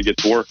now we got to get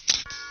to work.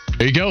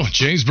 There you go.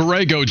 James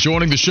Borrego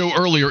joining the show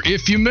earlier.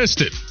 If you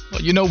missed it,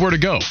 well, you know where to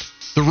go.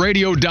 The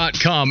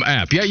radio.com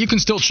app. Yeah, you can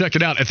still check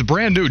it out at the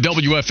brand new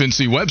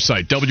WFNZ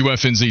website,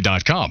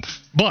 WFNZ.com.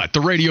 But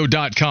the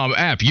radio.com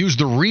app, use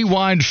the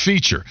rewind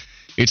feature.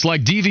 It's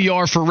like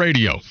DVR for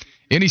radio.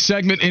 Any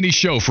segment, any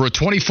show for a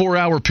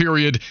 24-hour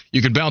period,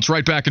 you can bounce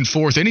right back and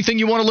forth. Anything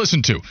you want to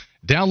listen to.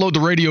 Download the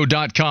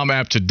radio.com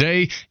app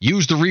today.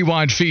 Use the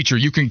rewind feature.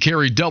 You can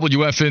carry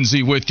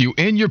WFNZ with you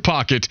in your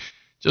pocket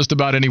just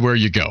about anywhere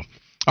you go.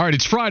 All right,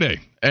 it's Friday,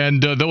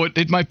 and though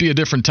it might be a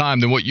different time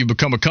than what you've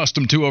become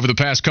accustomed to over the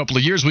past couple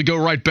of years, we go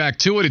right back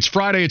to it. It's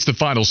Friday, it's the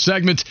final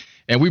segment,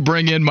 and we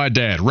bring in my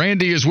dad.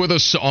 Randy is with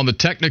us on the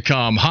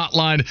Technicom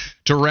hotline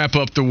to wrap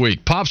up the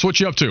week. Pops, what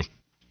you up to?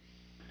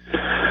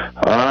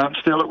 I'm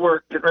still at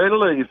work, getting ready to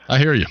leave. I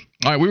hear you.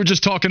 All right, we were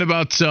just talking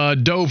about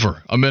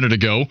Dover a minute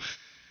ago.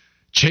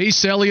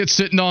 Chase Elliott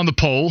sitting on the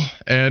pole,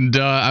 and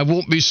I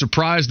won't be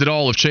surprised at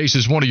all if Chase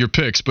is one of your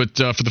picks, but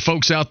for the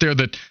folks out there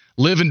that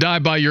live and die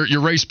by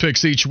your race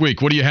picks each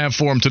week, what do you have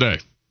for them today?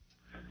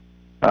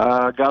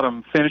 I got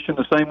them finishing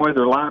the same way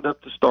they're lined up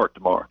to start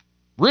tomorrow.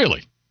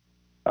 Really?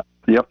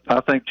 Yep.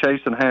 I think Chase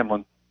and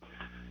Hamlin.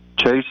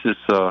 I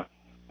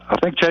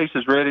think Chase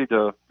is ready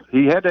to.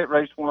 He had that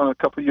race won a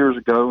couple of years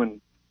ago, and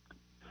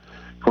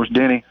of course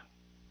Denny,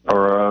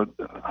 I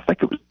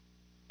think it was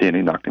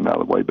Denny knocked him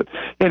out of the way. But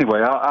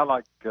anyway,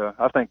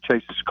 I think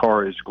Chase's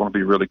car is going to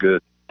be really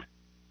good.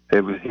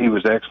 He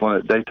was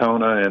excellent at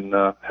Daytona and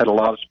had a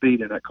lot of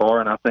speed in that car,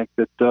 and I think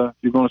that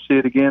you're going to see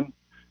it again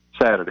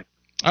Saturday.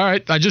 All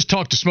right, I just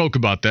talked to Smoke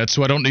about that,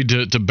 so I don't need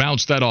to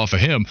bounce that off of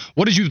him.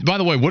 By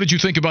the way, what did you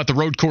think about the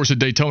road course at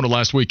Daytona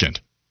last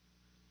weekend?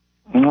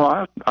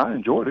 Well, I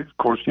enjoyed it. Of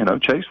course,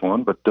 Chase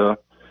won, but for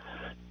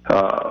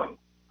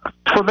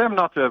them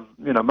not to have,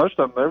 most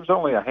of them, there was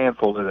only a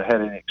handful that had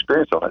any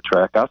experience on that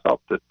track. I thought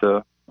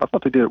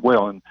they did it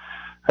well, and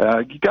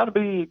you got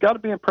to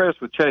be impressed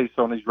with Chase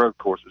on these road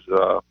courses.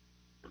 Of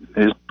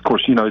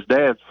course, his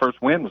dad's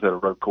first win was at a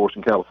road course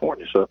in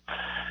California, so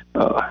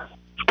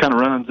it kind of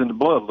runs into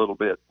blood a little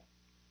bit.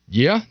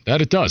 Yeah,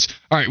 that it does.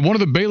 All right, one of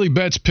the Bailey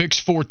Betts picks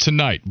for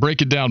tonight.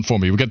 Break it down for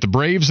me. We got the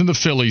Braves and the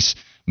Phillies.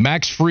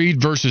 Max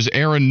Fried versus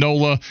Aaron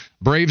Nola.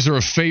 Braves are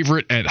a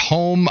favorite at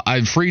home.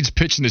 Fried's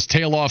pitching his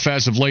tail off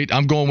as of late.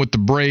 I'm going with the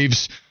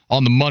Braves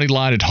on the money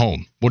line at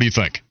home. What do you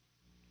think?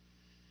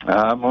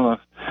 I'm gonna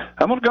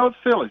go with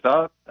the Phillies.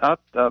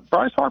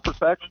 Bryce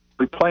Harper's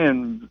actually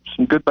playing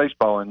some good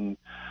baseball, and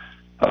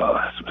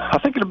I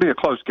think it'll be a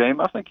close game.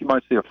 I think you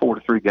might see a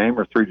 4-3 game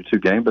or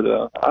 3-2 game, but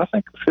I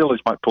think the Phillies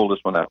might pull this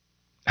one out.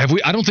 Have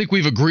we? I don't think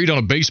we've agreed on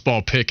a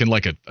baseball pick in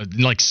like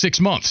 6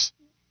 months.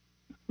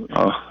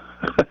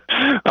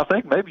 I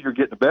think maybe you're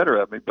getting the better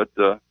of me, but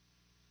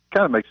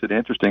kind of makes it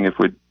interesting if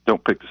we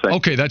don't pick the same.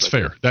 Okay, that's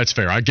fair. That's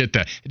fair. I get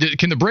that.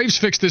 Can the Braves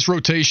fix this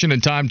rotation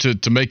in time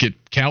to make it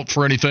count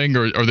for anything,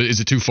 or is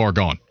it too far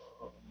gone?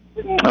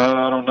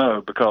 I don't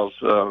know, because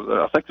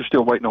I think they're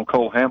still waiting on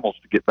Cole Hamels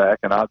to get back,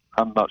 and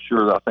I'm not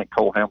sure. I think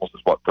Cole Hamels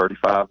is,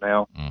 35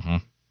 now? Mm-hmm.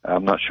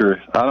 I'm not sure.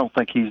 I don't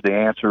think he's the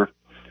answer.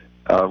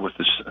 With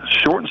the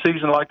shortened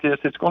season like this,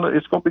 it's going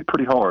to be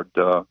pretty hard.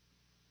 I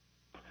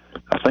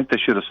think they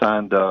should have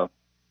signed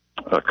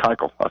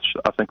Keuchel.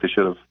 I think they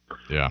should have.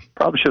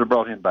 Probably should have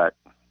brought him back.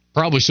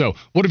 Probably so.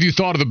 What have you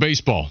thought of the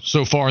baseball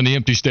so far in the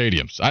empty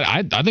stadiums?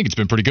 I think it's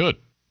been pretty good.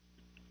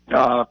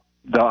 I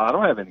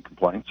don't have any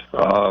complaints.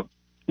 I'm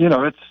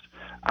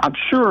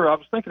sure. I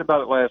was thinking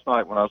about it last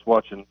night when I was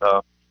watching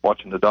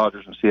the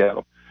Dodgers in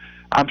Seattle.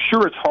 I'm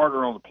sure it's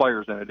harder on the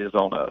players than it is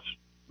on us,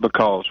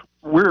 because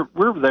we're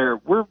there.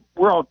 We're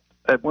all,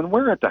 when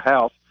we're at the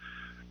house,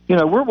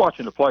 we're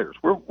watching the players.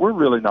 We're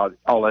really not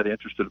all that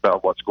interested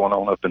about what's going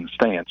on up in the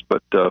stands.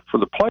 But for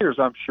the players,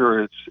 I'm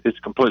sure it's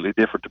completely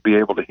different to be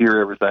able to hear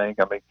everything.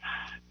 I mean,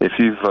 if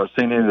you've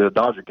seen any of the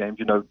Dodger games,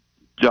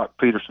 Jock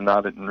Peterson.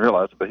 I didn't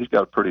realize it, but he's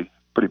got a pretty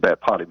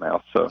bad potty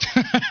mouth. So.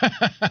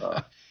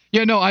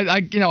 Yeah, no, I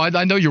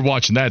know you're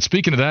watching that.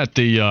 Speaking of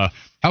that,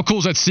 how cool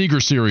has that Seager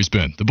series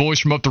been? The boys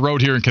from up the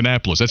road here in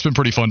Kannapolis. That's been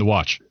pretty fun to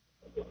watch.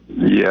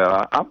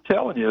 Yeah, I'm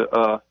telling you,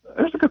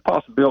 there's a good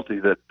possibility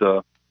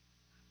that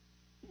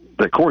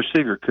Corey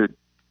Seager could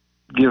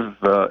give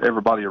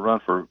everybody a run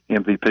for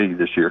MVP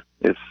this year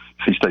if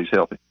he stays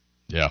healthy.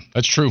 Yeah,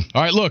 that's true.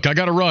 All right, look, I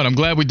got to run. I'm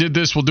glad we did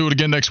this. We'll do it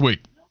again next week.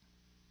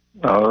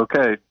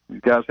 Okay. You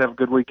guys have a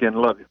good weekend.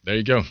 Love you. There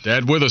you go.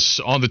 Dad with us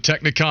on the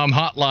Technicom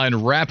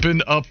hotline,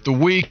 wrapping up the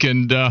week.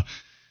 And,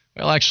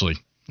 actually,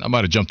 I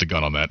might have jumped the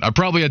gun on that. I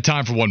probably had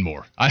time for one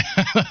more. I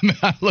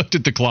looked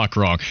at the clock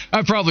wrong.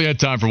 I probably had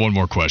time for one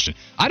more question.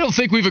 I don't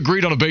think we've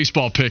agreed on a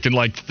baseball pick in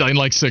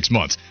like 6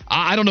 months.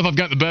 I don't know if I've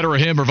gotten the better of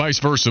him or vice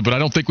versa, but I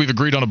don't think we've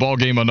agreed on a ball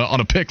game on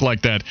a pick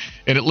like that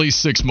in at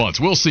least 6 months.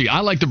 We'll see.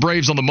 I like the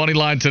Braves on the money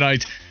line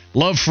tonight.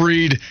 Love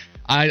Fried.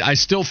 I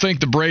still think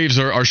the Braves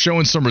are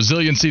showing some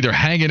resiliency. They're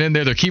hanging in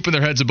there. They're keeping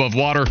their heads above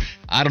water.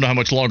 I don't know how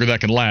much longer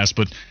that can last,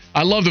 but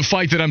I love the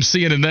fight that I'm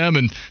seeing in them,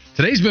 and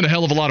today's been a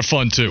hell of a lot of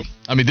fun, too.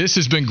 I mean, this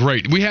has been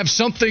great. We have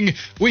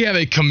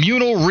a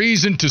communal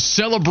reason to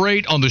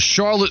celebrate on the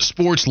Charlotte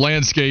sports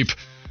landscape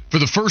for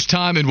the first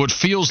time in what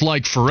feels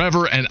like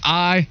forever, and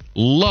I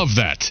love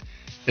that.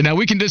 And now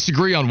we can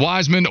disagree on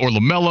Wiseman or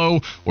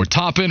LaMelo or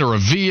Toppin or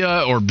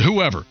Avila or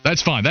whoever.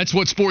 That's fine. That's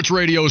what sports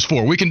radio is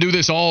for. We can do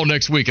this all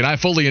next week, and I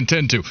fully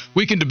intend to.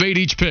 We can debate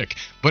each pick.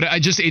 But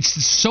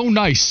it's so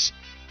nice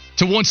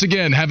to once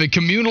again have a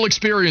communal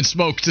experience,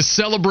 Smoke, to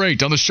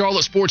celebrate on the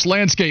Charlotte sports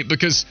landscape,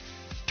 because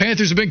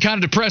Panthers have been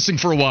kind of depressing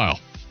for a while.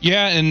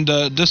 Yeah, and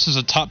this is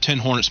a top 10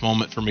 Hornets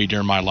moment for me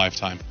during my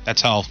lifetime.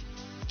 That's how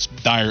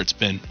dire it's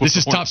been. This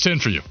is top 10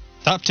 for you.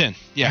 Top 10,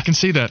 yeah. I can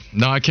see that.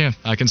 No, I can.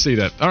 I can see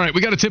that. All right,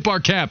 we got to tip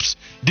our caps.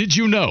 Did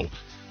you know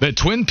that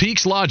Twin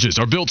Peaks lodges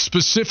are built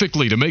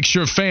specifically to make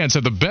sure fans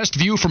have the best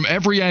view from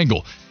every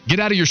angle? Get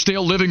out of your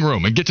stale living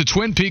room and get to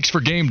Twin Peaks for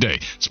game day.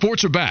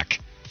 Sports are back,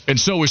 and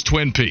so is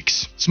Twin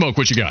Peaks. Smoke,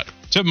 what you got?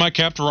 Tip my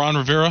cap to Ron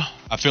Rivera.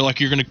 I feel like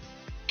you're going to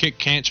kick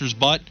cancer's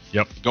butt.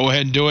 Yep. Go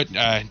ahead and do it.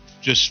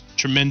 Just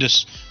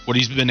tremendous what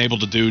he's been able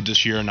to do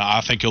this year, and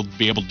I think he'll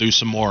be able to do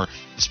some more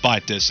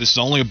despite this. This is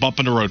only a bump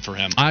in the road for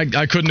him.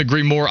 I couldn't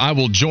agree more. I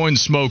will join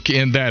Smoke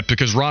in that,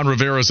 because Ron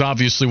Rivera is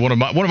obviously one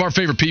of our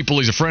favorite people.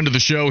 He's a friend of the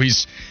show.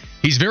 He's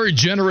very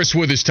generous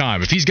with his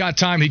time. If he's got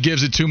time, he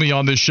gives it to me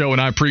on this show, and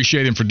I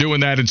appreciate him for doing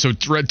that. And so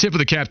tip of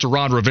the cap to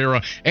Ron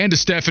Rivera and to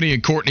Stephanie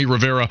and Courtney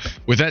Rivera.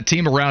 With that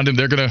team around him,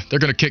 they're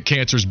gonna kick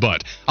cancer's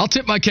butt. I'll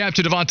tip my cap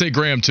to Devontae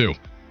Graham too,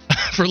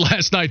 for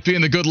last night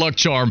being the good luck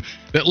charm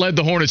that led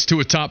the Hornets to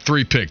a top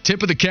 3 pick.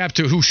 Tip of the cap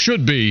to who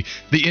should be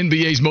the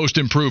NBA's most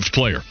improved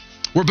player.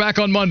 We're back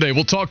on Monday.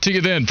 We'll talk to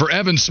you then. For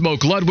Evan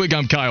Smoke Ludwig,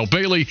 I'm Kyle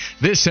Bailey.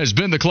 This has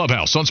been The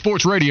Clubhouse on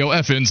Sports Radio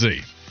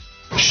FNZ.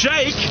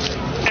 Shake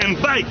and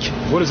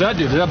bake. What does that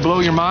do? Does that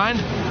blow your mind?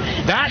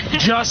 That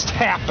just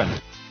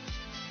happened.